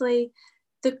monthly,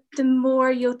 the more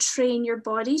you'll train your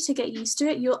body to get used to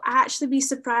it. You'll actually be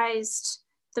surprised,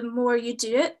 the more you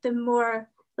do it, the more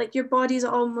like your body's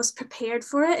almost prepared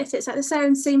for it. If it's at the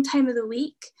same time of the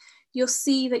week, you'll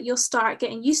see that you'll start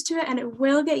getting used to it, and it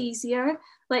will get easier.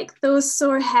 Like those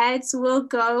sore heads will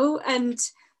go, and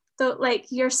like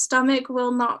your stomach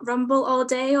will not rumble all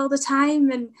day all the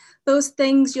time, and those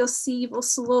things you'll see will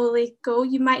slowly go.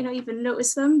 You might not even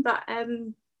notice them, but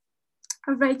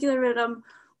a regular rhythm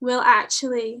will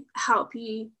actually help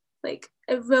you, like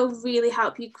it will really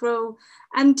help you grow.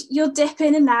 And you'll dip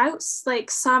in and out,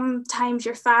 like sometimes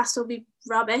your fast will be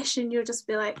rubbish and you'll just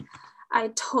be like, I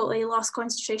totally lost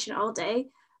concentration all day.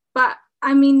 But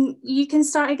I mean, you can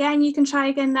start again, you can try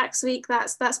again next week.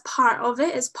 That's part of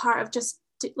it. It's part of just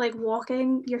like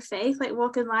walking your faith, like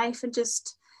walking life, and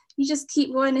you just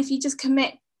keep going. If you just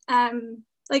commit,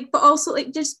 like, but also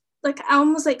like just like I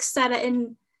almost like set it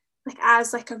in like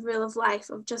as like a rule of life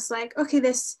of just like, okay,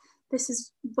 this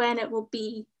is when it will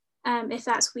be, if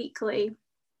that's weekly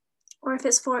or if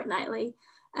it's fortnightly.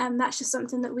 That's just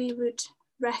something that we would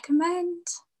recommend.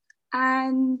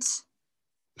 And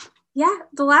yeah,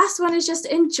 the last one is just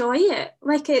enjoy it.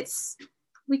 Like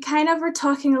we kind of were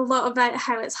talking a lot about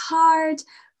how it's hard,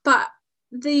 but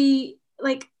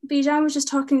like Bijan was just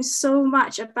talking so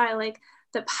much about like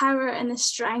the power and the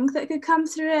strength that could come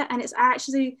through it. And it's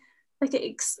actually like,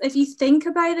 if you think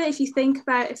about it,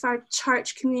 if our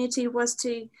church community was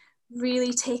to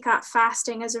really take up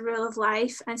fasting as a rule of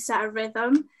life and set a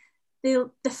rhythm, the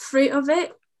fruit of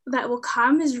it that will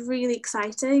come is really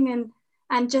exciting,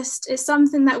 and just it's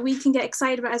something that we can get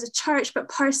excited about as a church. But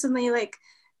personally, like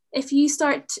if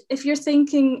you're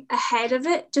thinking ahead of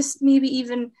it, just maybe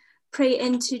even pray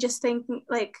into just thinking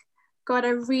like, God, I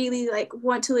really like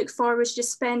want to look forward to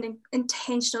just spending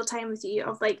intentional time with you,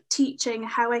 of like teaching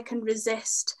how I can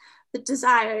resist the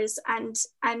desires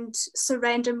and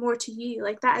surrender more to you.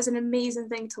 Like that is an amazing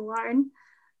thing to learn.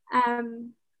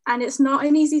 And it's not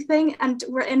an easy thing. And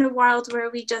we're in a world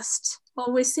where we just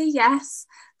always say yes.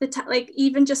 Like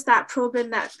even just that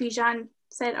probing that Bijan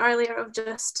said earlier of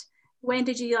just, when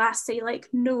did you last say like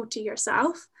no to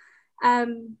yourself?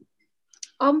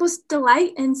 Almost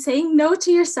delight in saying no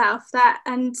to yourself, that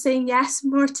and saying yes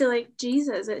more to like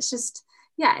Jesus. It's just,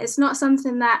 yeah, it's not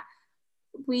something that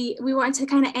we want to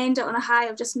kind of end it on a high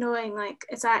of just knowing like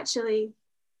it's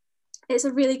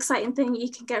a really exciting thing.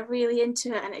 You can get really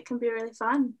into it and it can be really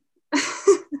fun.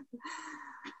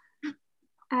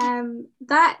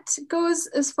 That goes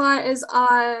as far as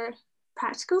our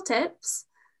practical tips.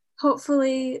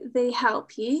 Hopefully they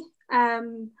help you.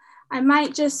 I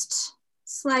might just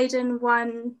slide in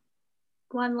one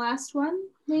last one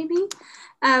maybe.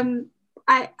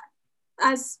 I,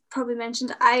 as probably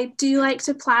mentioned, I do like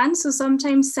to plan, so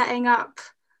sometimes setting up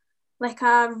like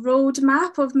a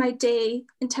roadmap of my day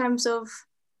in terms of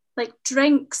like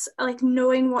drinks, like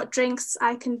knowing what drinks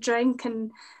I can drink,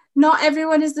 and not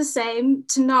everyone is the same,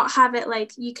 to not have it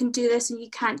like you can do this and you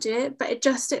can't do it, but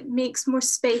it makes more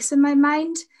space in my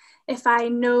mind if I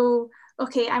know,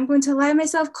 okay, I'm going to allow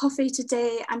myself coffee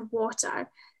today and water.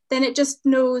 Then it just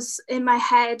knows in my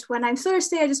head when I'm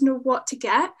thirsty, I just know what to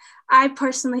get. I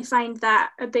personally find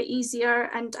that a bit easier,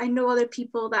 and I know other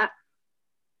people that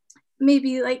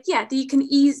maybe like, yeah, you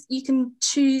can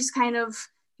choose kind of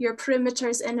your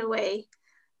perimeters in a way.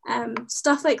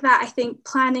 Stuff like that, I think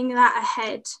planning that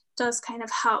ahead does kind of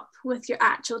help with your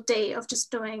actual day of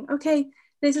just knowing, okay,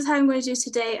 this is how I'm going to do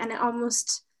today, and it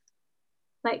almost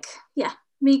like, yeah,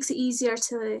 makes it easier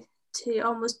to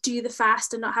almost do the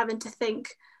fast and not having to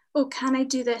think, oh, can I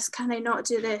do this? Can I not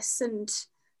do this? And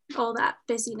all that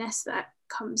busyness that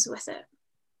comes with it.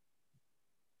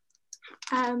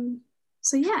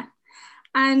 So yeah,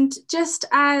 and just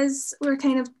as we're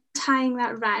kind of tying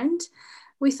that round,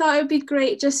 we thought it would be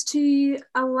great just to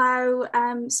allow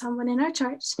someone in our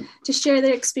church to share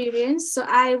their experience. So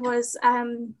I was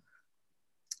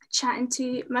chatting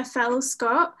to my fellow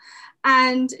Scot,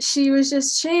 and she was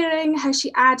just sharing how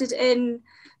she added in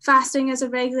fasting as a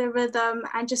regular rhythm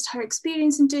and just her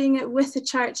experience in doing it with the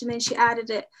church, and then she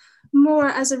added it more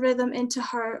as a rhythm into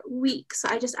her week. So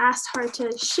I just asked her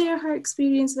to share her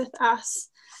experience with us,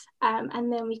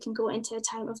 and then we can go into a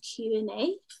time of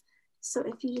Q&A. So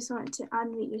if you just want to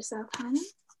unmute yourself, Hannah.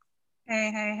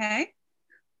 Hey.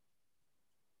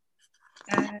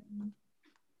 Am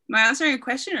I answering a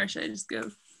question, or should I just go?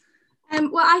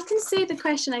 Well, I can say the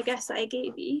question, I guess, that I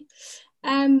gave you.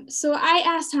 So I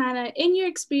asked Hannah, in your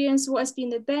experience, what has been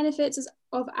the benefits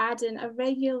of adding a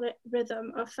regular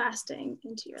rhythm of fasting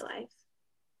into your life?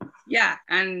 Yeah,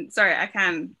 and sorry, I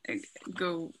can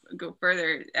go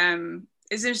further.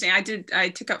 It's interesting. I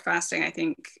took up fasting, I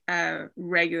think,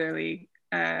 regularly,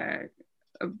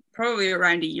 probably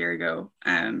around a year ago,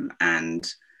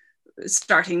 and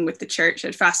starting with the church.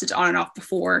 I'd fasted on and off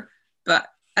before, but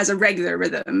as a regular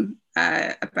rhythm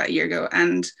about a year ago.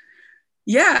 And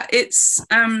yeah, it's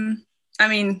I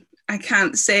mean, I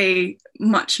can't say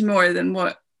much more than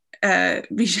what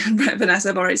Bijan, Brett, Vanessa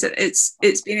have already said,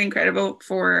 it's been incredible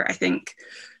for, I think,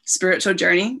 spiritual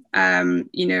journey. You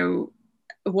know,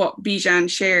 what Bijan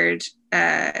shared,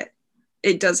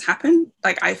 it does happen.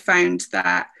 Like, I found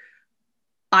that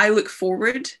I look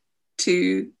forward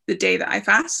to the day that I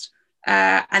fast.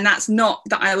 And that's not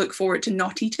that I look forward to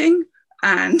not eating.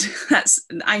 And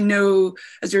I know,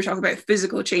 as we were talking about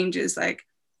physical changes, like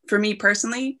for me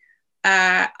personally,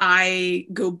 I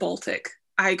go Baltic.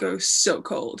 I go so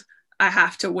cold. I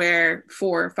have to wear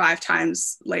 4 or 5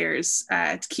 times layers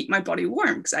to keep my body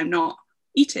warm because I'm not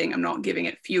eating, I'm not giving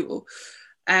it fuel.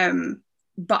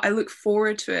 But I look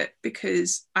forward to it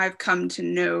because I've come to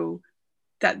know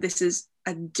that this is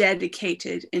a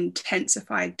dedicated,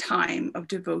 intensified time of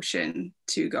devotion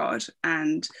to God.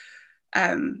 And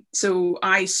so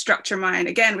I structure mine,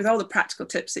 again, with all the practical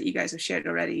tips that you guys have shared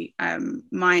already.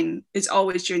 Mine is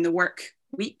always during the work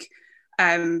week,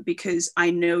 because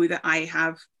I know that I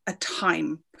have a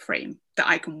time frame that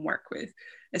I can work with.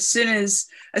 As soon as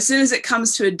it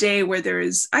comes to a day where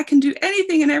I can do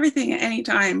anything and everything at any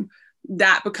time,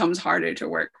 that becomes harder to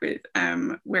work with.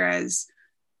 Whereas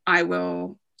I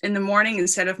will, in the morning,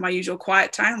 instead of my usual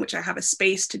quiet time, which I have a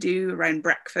space to do around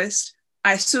breakfast,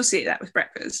 I associate that with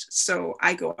breakfast. So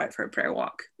I go out for a prayer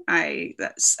walk.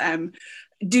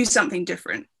 Do something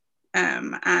different.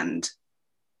 And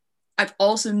I've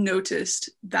also noticed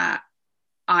that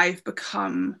I've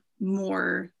become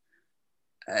more,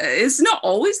 it's not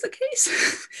always the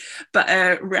case,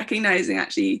 but recognizing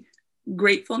actually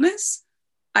gratefulness.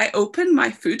 I open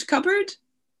my food cupboard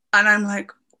and I'm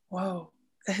like, whoa,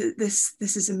 this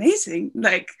is amazing.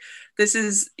 Like, this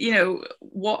is, you know,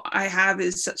 what I have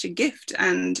is such a gift.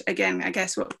 And again, I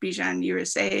guess what Bijan, you were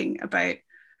saying about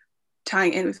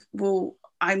tying in with, well,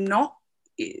 I'm not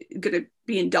going to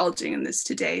be indulging in this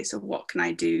today. So what can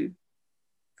I do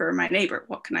for my neighbor?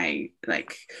 What can I,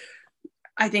 like,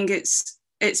 I think it's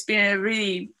been a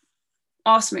really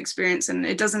awesome experience. And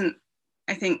it doesn't,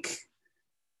 I think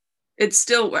it's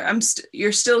still,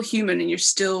 you're still human and you're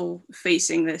still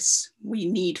facing this. We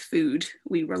need food.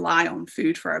 We rely on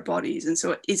food for our bodies. And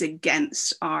so it is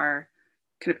against our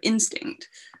kind of instinct.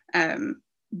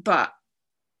 But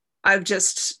I've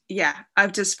just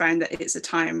found that it's a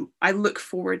time I look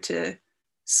forward to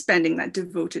spending that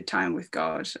devoted time with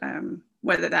God,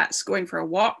 whether that's going for a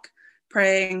walk,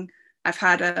 praying. I've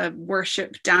had a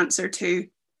worship dance or two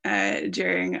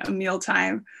during a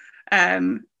mealtime.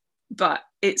 But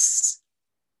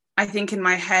I think in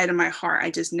my head and my heart, I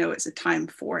just know it's a time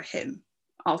for him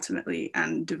ultimately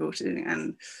and devoted.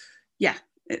 And yeah,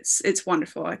 it's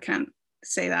wonderful. I can't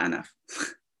say that enough.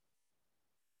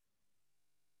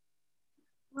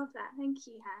 Love that. Thank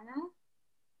you, Hannah.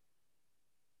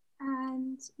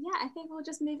 And yeah, I think we'll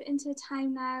just move into a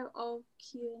time now of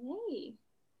Q&A.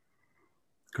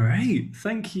 Great.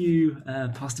 Thank you,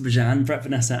 Pastor Bijan, Brett,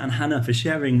 Vanessa, and Hannah for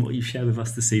sharing what you've shared with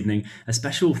us this evening. A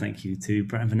special thank you to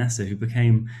Brett and Vanessa, who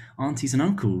became aunties and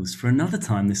uncles for another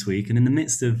time this week. And in the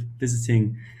midst of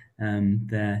visiting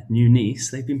their new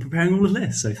niece, they've been preparing all of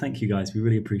this. So thank you, guys. We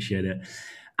really appreciate it.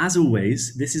 As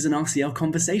always, this is an RCL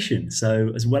conversation.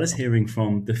 So as well as hearing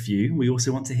from the few, we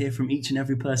also want to hear from each and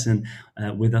every person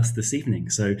with us this evening.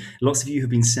 So lots of you have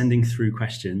been sending through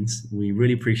questions. We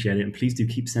really appreciate it. And please do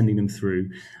keep sending them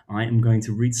through. I am going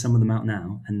to read some of them out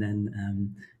now. And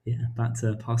then, back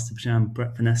to Pastor Bijan,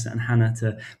 Brett, Vanessa, and Hannah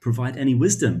to provide any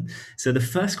wisdom. So the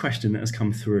first question that has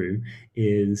come through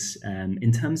is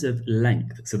in terms of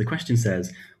length. So the question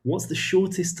says, what's the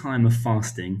shortest time of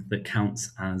fasting that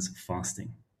counts as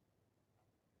fasting?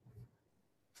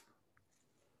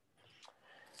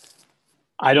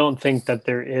 I don't think that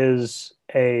there is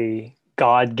a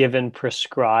God-given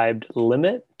prescribed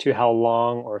limit to how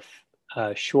long or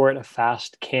short a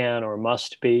fast can or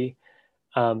must be.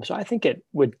 So I think it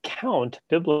would count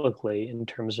biblically in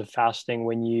terms of fasting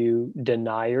when you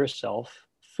deny yourself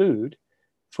food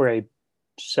for a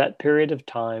set period of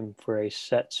time for a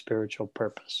set spiritual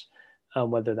purpose,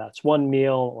 whether that's one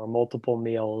meal or multiple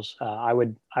meals. I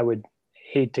would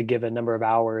hate to give a number of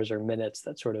hours or minutes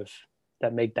that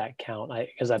make that count,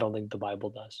 because I don't think the Bible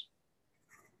does.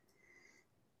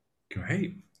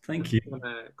 Great, thank you. On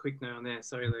a quick note on there,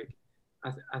 sorry, Luke.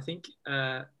 I think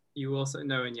you also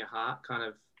know in your heart, kind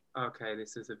of, okay,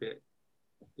 this is a bit,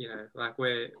 you know, like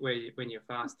where when you're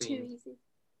fasting. Too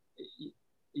easy.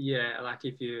 Yeah, like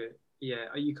if you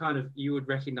would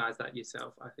recognize that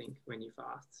yourself. I think when you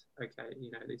fast, okay,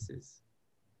 you know, this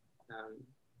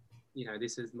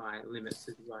is my limits,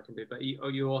 this is what I can do. But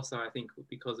you also, I think,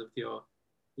 because of your,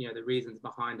 you know, the reasons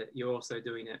behind it, you're also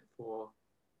doing it for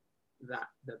the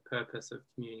purpose of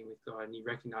communing with God, and you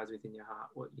recognize within your heart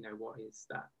what is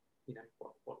that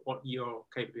what your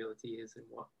capability is and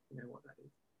what that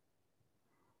is.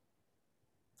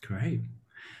 Great.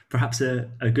 Perhaps a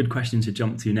good question to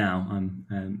jump to now.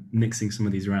 I'm mixing some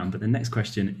of these around, but the next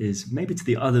question is maybe to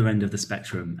the other end of the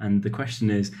spectrum. And the question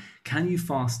is, can you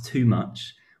fast too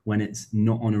much when it's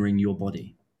not honoring your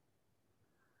body?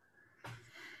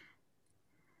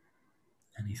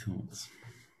 Any thoughts?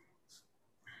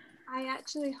 I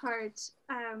actually heard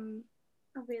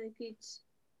a really good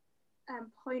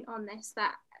point on this,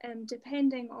 that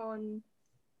depending on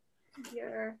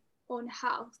your own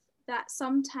health, that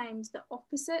sometimes the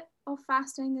opposite of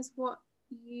fasting is what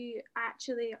you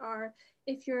actually are.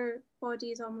 If your body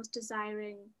is almost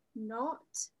desiring not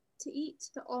to eat,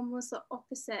 almost the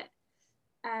opposite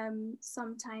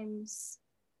sometimes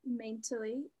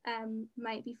mentally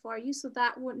might be for you. So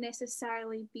that won't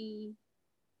necessarily be,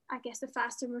 I guess, the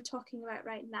fasting we're talking about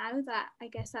right now. That, I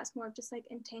guess, that's more of just like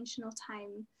intentional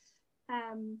time.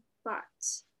 But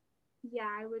yeah,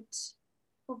 I would,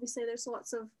 obviously there's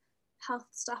lots of health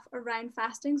stuff around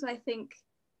fasting, so I think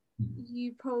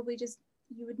you probably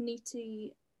you would need to,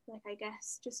 like, I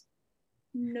guess, just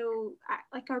know,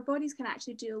 like, our bodies can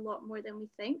actually do a lot more than we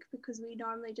think, because we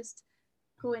normally just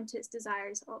go into its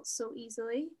desires so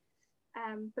easily.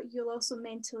 But you'll also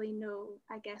mentally know,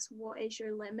 I guess, what is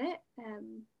your limit,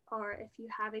 or if you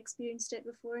have experienced it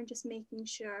before, and just making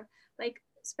sure, like,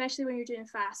 especially when you're doing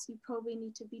fast, you probably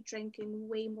need to be drinking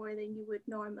way more than you would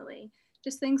normally.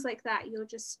 Just things like that, you'll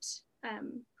just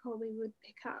probably would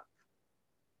pick up.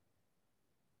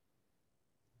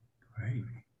 Great.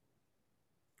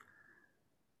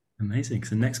 Amazing.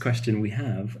 So the next question we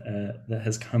have that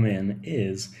has come in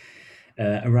is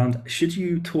around, should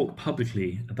you talk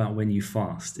publicly about when you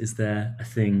fast? Is there a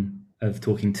thing of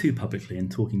talking too publicly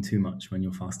and talking too much when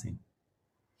you're fasting?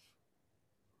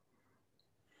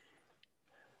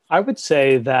 I would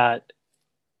say that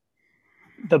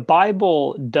the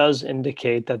Bible does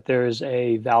indicate that there's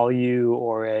a value,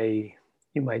 or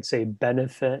you might say,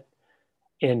 benefit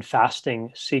in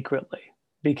fasting secretly,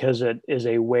 because it is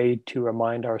a way to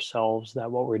remind ourselves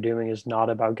that what we're doing is not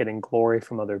about getting glory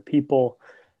from other people,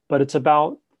 but it's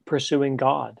about pursuing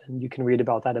God. And you can read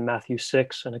about that in Matthew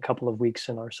 6. In a couple of weeks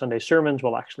in our Sunday sermons,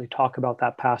 we'll actually talk about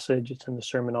that passage. It's in the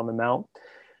Sermon on the Mount.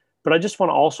 But I just want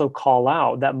to also call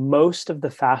out that most of the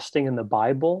fasting in the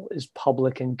Bible is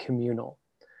public and communal.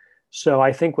 So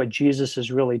I think what Jesus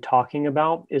is really talking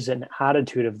about is an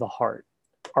attitude of the heart.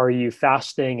 Are you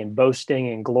fasting and boasting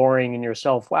and glorying in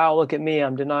yourself? Wow, look at me,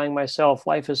 I'm denying myself.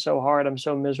 Life is so hard, I'm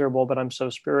so miserable, but I'm so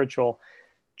spiritual.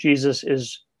 Jesus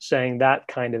is saying that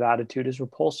kind of attitude is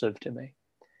repulsive to me.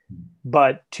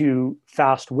 But to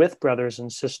fast with brothers and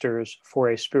sisters for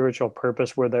a spiritual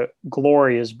purpose, where the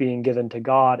glory is being given to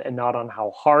God and not on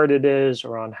how hard it is,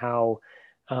 or on how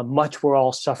much we're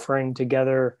all suffering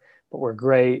together, but we're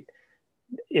great.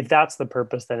 If that's the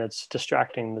purpose, then it's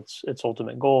distracting its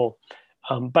ultimate goal.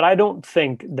 But I don't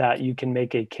think that you can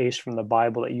make a case from the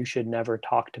Bible that you should never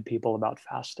talk to people about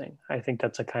fasting. I think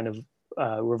that's a kind of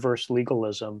reverse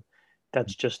legalism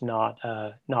that's just not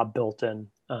built in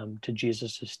to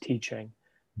Jesus's teaching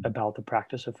about the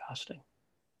practice of fasting.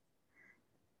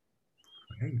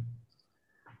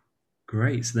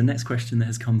 Great. So the next question that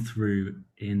has come through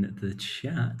in the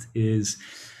chat is,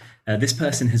 this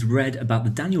person has read about the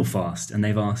Daniel fast, and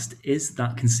they've asked, is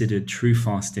that considered true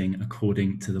fasting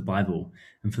according to the Bible?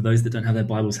 And for those that don't have their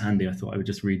Bibles handy, I thought I would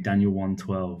just read Daniel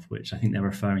 1:12, which I think they're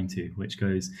referring to, which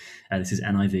goes, this is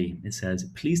NIV. It says,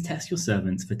 please test your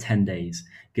servants for 10 days.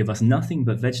 Give us nothing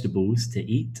but vegetables to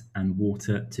eat and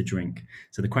water to drink.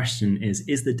 So the question is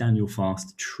the Daniel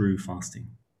fast true fasting?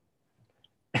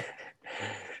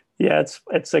 Yeah,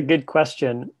 it's a good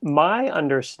question. My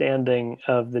understanding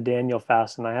of the Daniel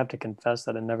fast, and I have to confess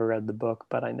that I never read the book,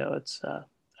 but I know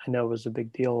it was a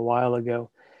big deal a while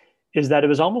ago, is that it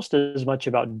was almost as much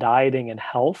about dieting and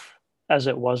health as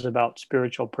it was about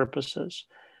spiritual purposes.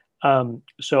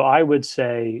 So I would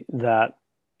say that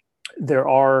there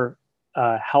are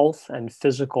health and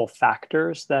physical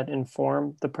factors that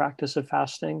inform the practice of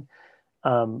fasting,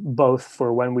 both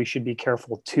for when we should be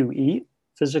careful to eat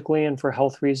physically and for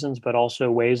health reasons, but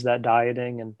also ways that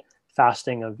dieting and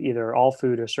fasting of either all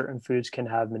food or certain foods can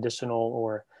have medicinal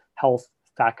or health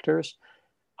factors.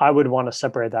 I would want to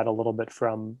separate that a little bit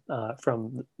from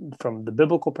the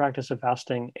biblical practice of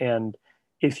fasting. And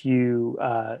if you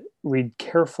read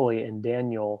carefully in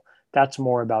Daniel, that's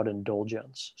more about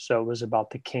indulgence. So it was about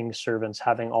the king's servants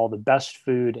having all the best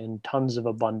food in tons of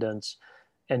abundance,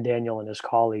 and Daniel and his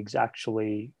colleagues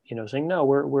actually, saying, no,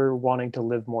 we're wanting to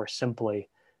live more simply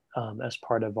as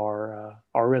part of our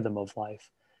rhythm of life.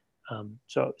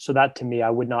 So that to me, I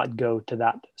would not go to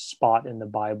that spot in the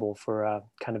Bible for a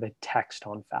kind of a text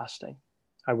on fasting.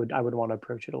 I would want to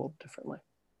approach it a little differently.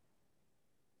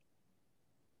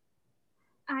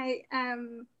 I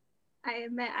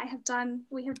admit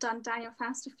we have done Daniel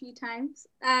fast a few times,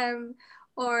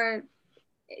 or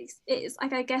it's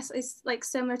like, I guess it's like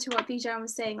similar to what Bijan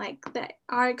was saying, like that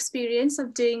our experience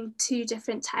of doing two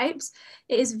different types,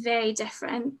 it is very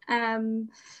different.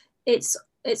 It's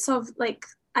sort of like,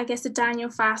 I guess the Daniel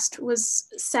fast was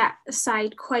set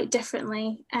aside quite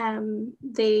differently.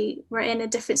 They were in a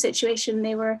different situation.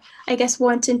 They were, I guess,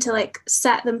 wanting to like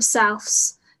set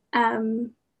themselves,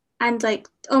 and like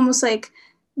almost like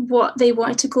what they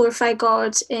wanted to glorify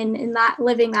God in that,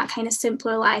 living that kind of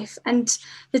simpler life. And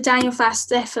the Daniel fast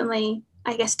definitely,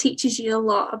 I guess, teaches you a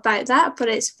lot about that, but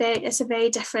it's a very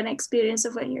different experience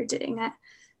of when you're doing it.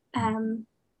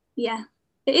 Yeah,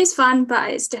 it is fun, but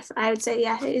it's different. I would say,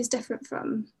 yeah, it is different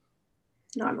from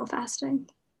normal fasting.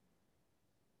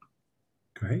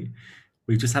 Great.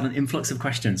 We've just had an influx of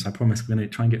questions, so I promise we're going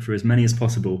to try and get through as many as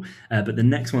possible. But the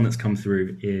next one that's come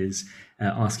through is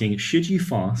asking, should you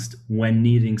fast when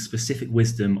needing specific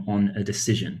wisdom on a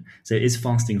decision? So is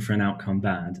fasting for an outcome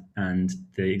bad? And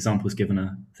the examples given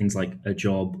are things like a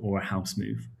job or a house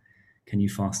move. Can you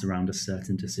fast around a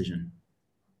certain decision?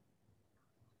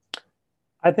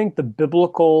 I think the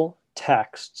biblical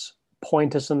texts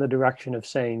point us in the direction of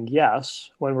saying, yes,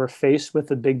 when we're faced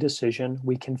with a big decision,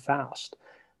 we can fast.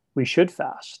 We should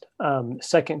fast. 2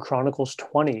 Chronicles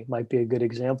 20 might be a good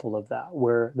example of that,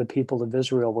 where the people of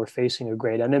Israel were facing a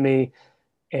great enemy,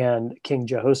 and King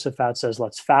Jehoshaphat says,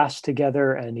 let's fast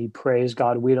together, and he prays,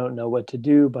 God, we don't know what to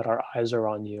do, but our eyes are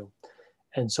on you.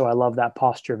 And so I love that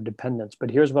posture of dependence.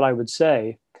 But here's what I would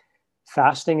say.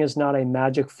 Fasting is not a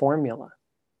magic formula.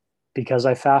 Because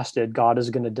I fasted, God is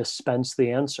going to dispense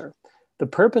the answer. The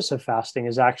purpose of fasting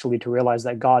is actually to realize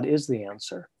that God is the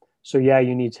answer. So yeah,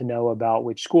 you need to know about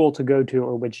which school to go to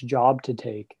or which job to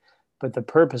take. But the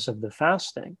purpose of the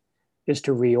fasting is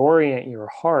to reorient your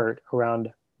heart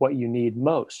around what you need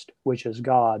most, which is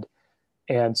God.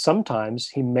 And sometimes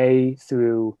he may,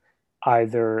 through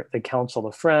either the counsel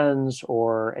of friends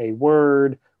or a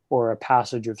word or a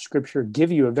passage of scripture,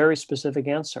 give you a very specific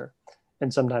answer.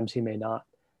 And sometimes he may not.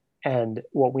 And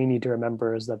what we need to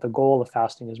remember is that the goal of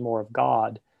fasting is more of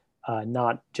God,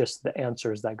 not just the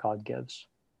answers that God gives.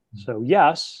 So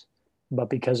yes, but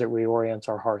because it reorients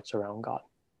our hearts around God.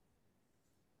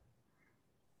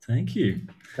 Thank you.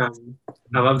 I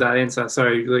love that answer.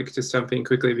 Sorry, Luke, just jump in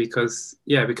quickly because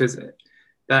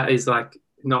that is like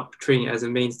not treating it as a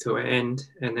means to an end.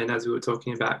 And then as we were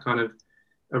talking about kind of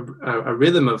a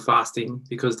rhythm of fasting,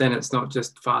 because then it's not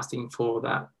just fasting for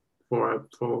that,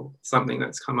 for something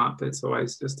that's come up. It's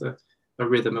always just a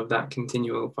rhythm of that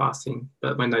continual fasting.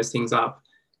 But when those things are up,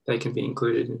 they can be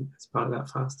included as part of that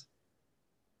fast.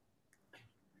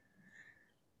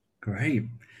 Great.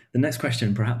 The next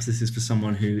question, perhaps this is for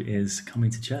someone who is coming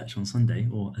to church on Sunday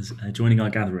or is joining our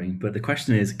gathering, but the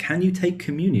question is, can you take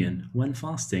communion when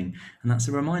fasting? And that's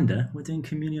a reminder, we're doing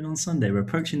communion on Sunday. We're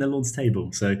approaching the Lord's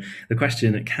table. So the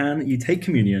question, can you take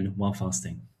communion while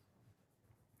fasting?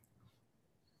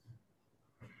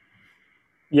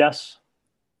 Yes.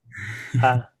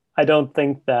 I don't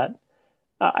think that,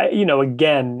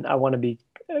 again, I want to be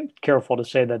careful to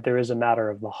say that there is a matter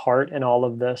of the heart in all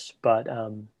of this, but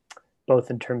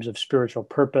both in terms of spiritual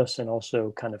purpose and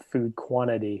also kind of food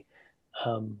quantity,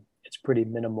 it's pretty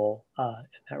minimal in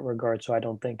that regard. So I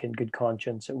don't think in good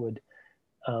conscience it would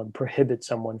prohibit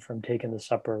someone from taking the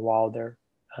supper while they're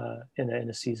in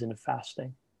a season of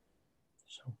fasting.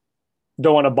 So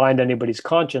don't want to bind anybody's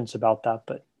conscience about that,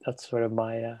 but that's sort of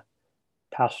my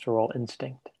pastoral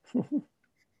instinct.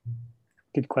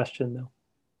 Good question, though.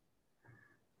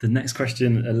 The next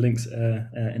question links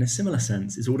in a similar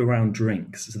sense. It's all around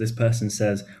drinks. So this person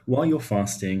says, while you're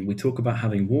fasting, we talk about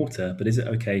having water, but is it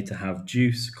okay to have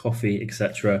juice, coffee,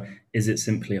 etc.? Is it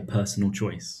simply a personal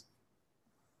choice?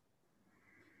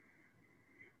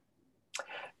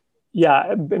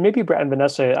 Yeah, maybe Brett and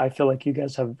Vanessa, I feel like you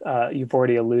guys have, you've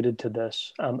already alluded to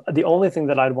this. The only thing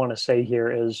that I'd want to say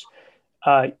here is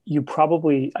I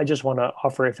just want to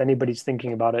offer, if anybody's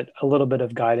thinking about it, a little bit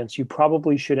of guidance. You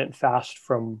probably shouldn't fast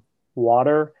from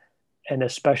water, and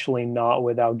especially not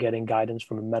without getting guidance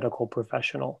from a medical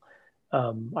professional.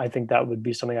 I think that would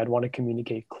be something I'd want to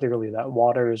communicate clearly, that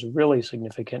water is really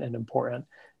significant and important,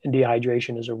 and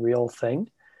dehydration is a real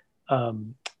thing.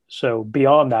 So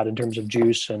beyond that, in terms of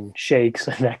juice and shakes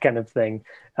and that kind of thing,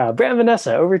 Brett and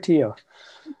Vanessa, over to you.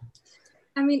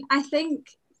 I mean, I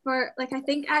think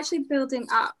actually building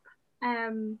up,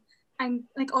 I'm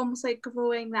like almost like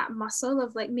growing that muscle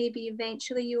of like maybe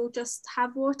eventually you'll just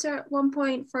have water at one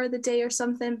point for the day or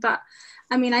something. But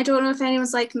I mean, I don't know if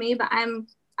anyone's like me, but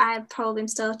I probably am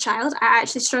still a child. I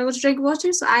actually struggle to drink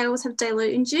water, so I always have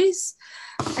diluting juice.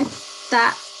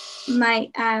 That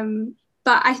might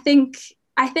but I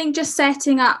think just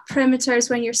setting up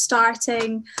perimeters when you're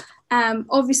starting,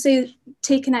 obviously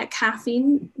taking out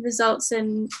caffeine results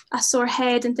in a sore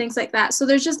head and things like that. So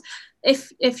there's just,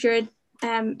 if you're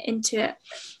into it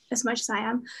as much as I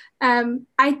am,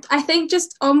 I think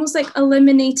just almost like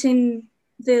eliminating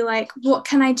the like, what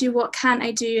can I do, what can't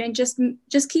I do, and just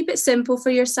keep it simple for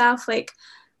yourself. Like,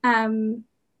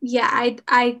 yeah,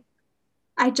 I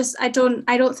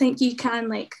don't think you can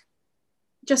like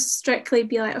just strictly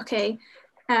be like, okay,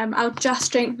 I'll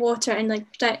just drink water and like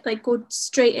go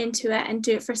straight into it and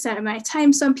do it for a certain amount of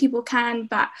time. Some people can,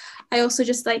 but I also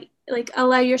just like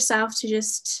allow yourself to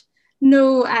just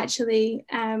know, actually,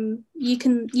 you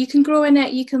can grow in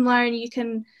it, you can learn, you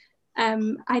can,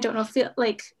 I don't know, feel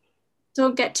like,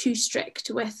 don't get too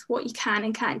strict with what you can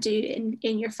and can't do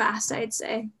in your fast, I'd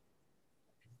say.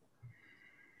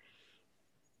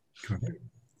 Great.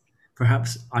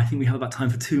 Perhaps I think we have about time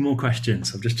for 2 more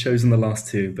questions. I've just chosen the last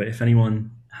 2, but if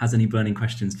anyone has any burning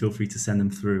questions, feel free to send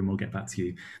them through and we'll get back to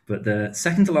you. But the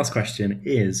second to last question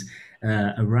is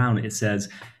around, it says,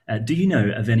 do you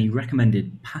know of any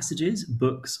recommended passages,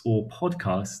 books, or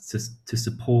podcasts to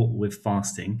support with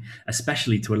fasting,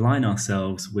 especially to align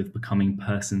ourselves with becoming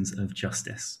persons of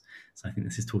justice? So I think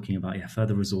this is talking about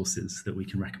further resources that we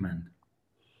can recommend.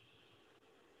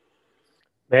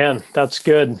 Man, that's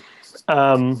good.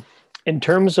 In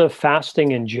terms of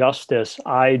fasting and justice,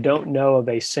 I don't know of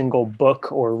a single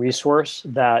book or resource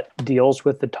that deals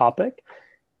with the topic.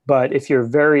 But if you're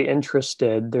very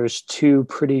interested, there's 2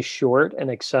 pretty short and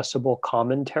accessible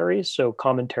commentaries. So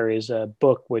commentary is a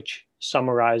book which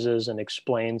summarizes and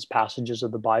explains passages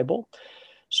of the Bible.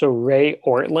 So Ray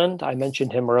Ortlund, I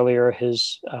mentioned him earlier,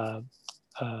 his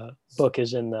book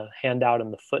is in the handout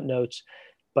and the footnotes,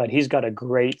 but he's got a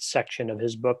great section of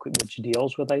his book which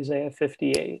deals with Isaiah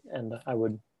 58, and I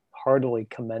would heartily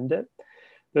commend it.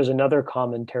 There's another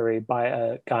commentary by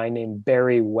a guy named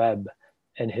Barry Webb,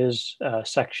 and his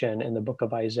section in the book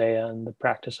of Isaiah and the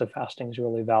practice of fasting is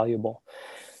really valuable.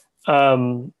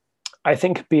 I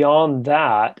think beyond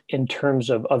that, in terms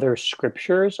of other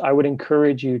scriptures, I would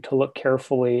encourage you to look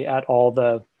carefully at all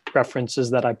the references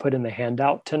that I put in the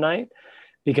handout tonight,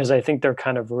 because I think they're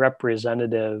kind of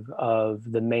representative of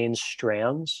the main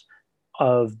strands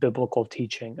of biblical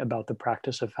teaching about the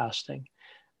practice of fasting.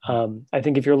 I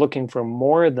think if you're looking for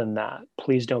more than that,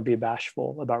 please don't be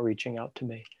bashful about reaching out to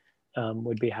me.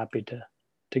 Would be happy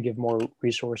to give more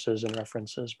resources and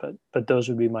references, but those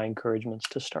would be my encouragements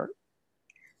to start.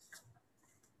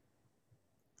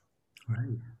 All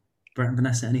right. Brett and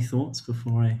Vanessa, any thoughts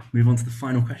before I move on to the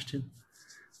final question?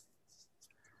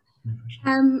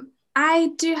 I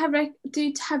do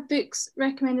have books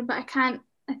recommended, but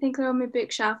I think they're on my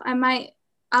bookshelf.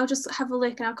 I'll just have a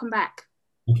look and I'll come back.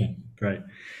 Okay, great.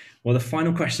 Well, the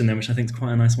final question then, which I think is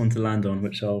quite a nice one to land on,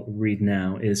 which I'll read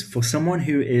now, is for someone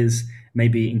who is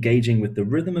maybe engaging with the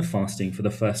rhythm of fasting for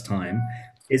the first time,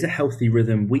 is a healthy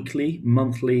rhythm weekly,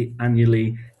 monthly,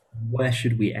 annually? Where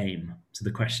should we aim? So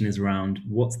the question is around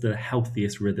what's the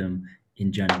healthiest rhythm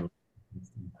in general?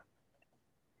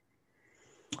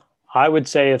 I would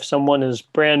say if someone is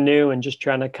brand new and just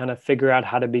trying to kind of figure out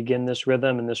how to begin this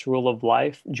rhythm and this rule of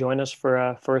life, join us for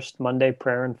a first Monday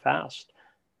prayer and fast.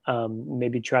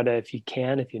 Maybe try to, if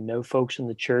you know folks in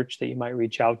the church that you might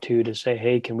reach out to say,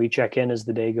 hey, can we check in as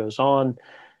the day goes on?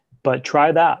 But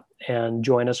try that and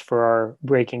join us for our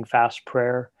breaking fast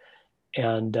prayer.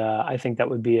 And I think that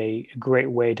would be a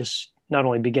great way to not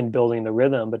only begin building the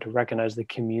rhythm, but to recognize the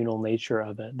communal nature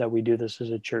of it, that we do this as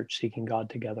a church seeking God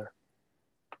together.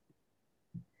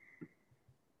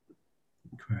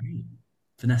 Great.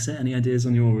 Vanessa, any ideas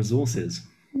on your resources?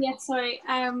 Yeah, sorry.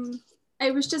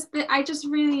 It was just that I just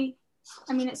really,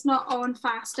 it's not on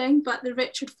fasting, but the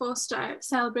Richard Foster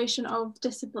Celebration of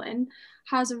Discipline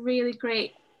has a really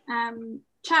great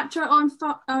chapter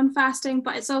on fasting,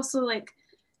 but it's also like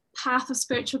path of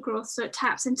spiritual growth, so it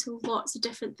taps into lots of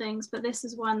different things, but this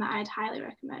is one that I'd highly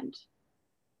recommend.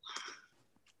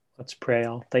 Let's pray.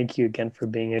 Al. Thank you again for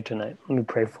being here tonight. Let me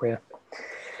pray for you.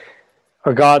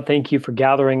 Our God, thank you for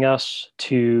gathering us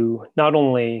to not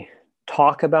only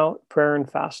talk about prayer and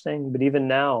fasting, but even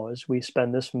now as we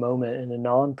spend this moment in a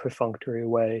non-perfunctory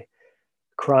way,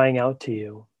 crying out to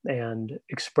you and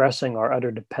expressing our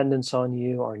utter dependence on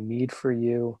you, our need for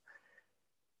you,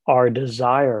 our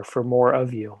desire for more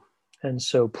of you. And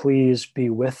so please be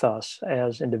with us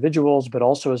as individuals, but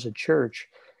also as a church,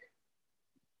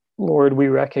 Lord, we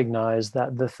recognize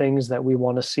that the things that we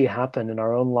want to see happen in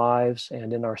our own lives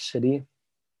and in our city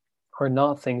are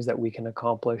not things that we can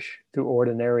accomplish through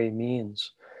ordinary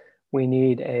means. We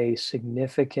need a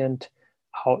significant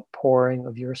outpouring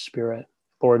of your Spirit.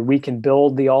 Lord, we can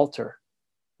build the altar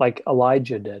like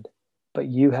Elijah did, but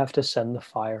you have to send the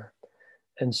fire.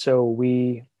 And so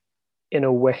we, in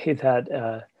a way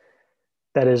that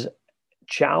is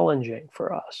challenging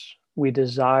for us, we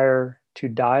desire to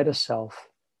die to self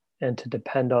and to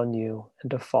depend on you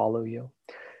and to follow you.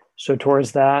 So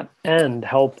towards that end,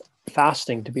 help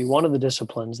fasting to be one of the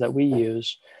disciplines that we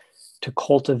use to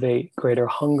cultivate greater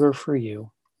hunger for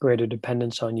you, greater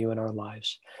dependence on you in our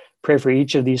lives. Pray for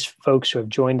each of these folks who have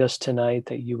joined us tonight,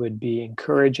 that you would be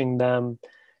encouraging them,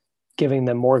 giving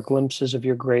them more glimpses of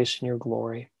your grace and your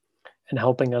glory, and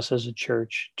helping us as a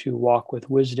church to walk with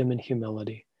wisdom and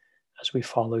humility as we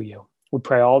follow you. We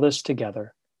pray all this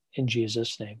together in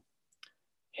Jesus' name.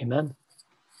 Amen.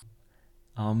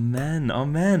 Amen.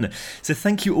 Amen. So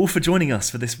thank you all for joining us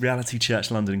for this Reality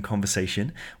Church London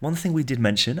conversation. One thing we did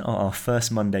mention are our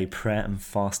first Monday prayer and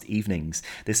fast evenings.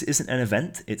 This isn't an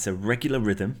event, it's a regular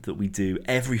rhythm that we do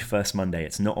every first Monday.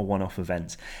 It's not a one-off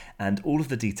event. And all of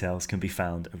the details can be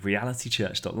found at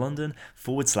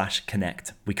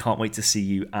realitychurch.london/connect. We can't wait to see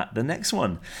you at the next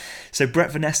one. So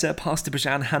Brett, Vanessa, Pastor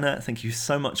Bijan, Hannah, thank you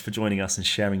so much for joining us and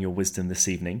sharing your wisdom this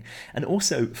evening. And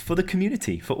also for the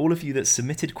community, for all of you that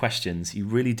submitted questions,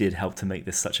 you really did help to make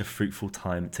this such a fruitful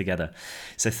time together.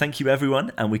 So thank you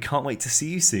everyone, and we can't wait to see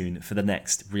you soon for the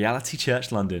next Reality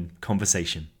Church London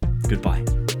conversation. Goodbye.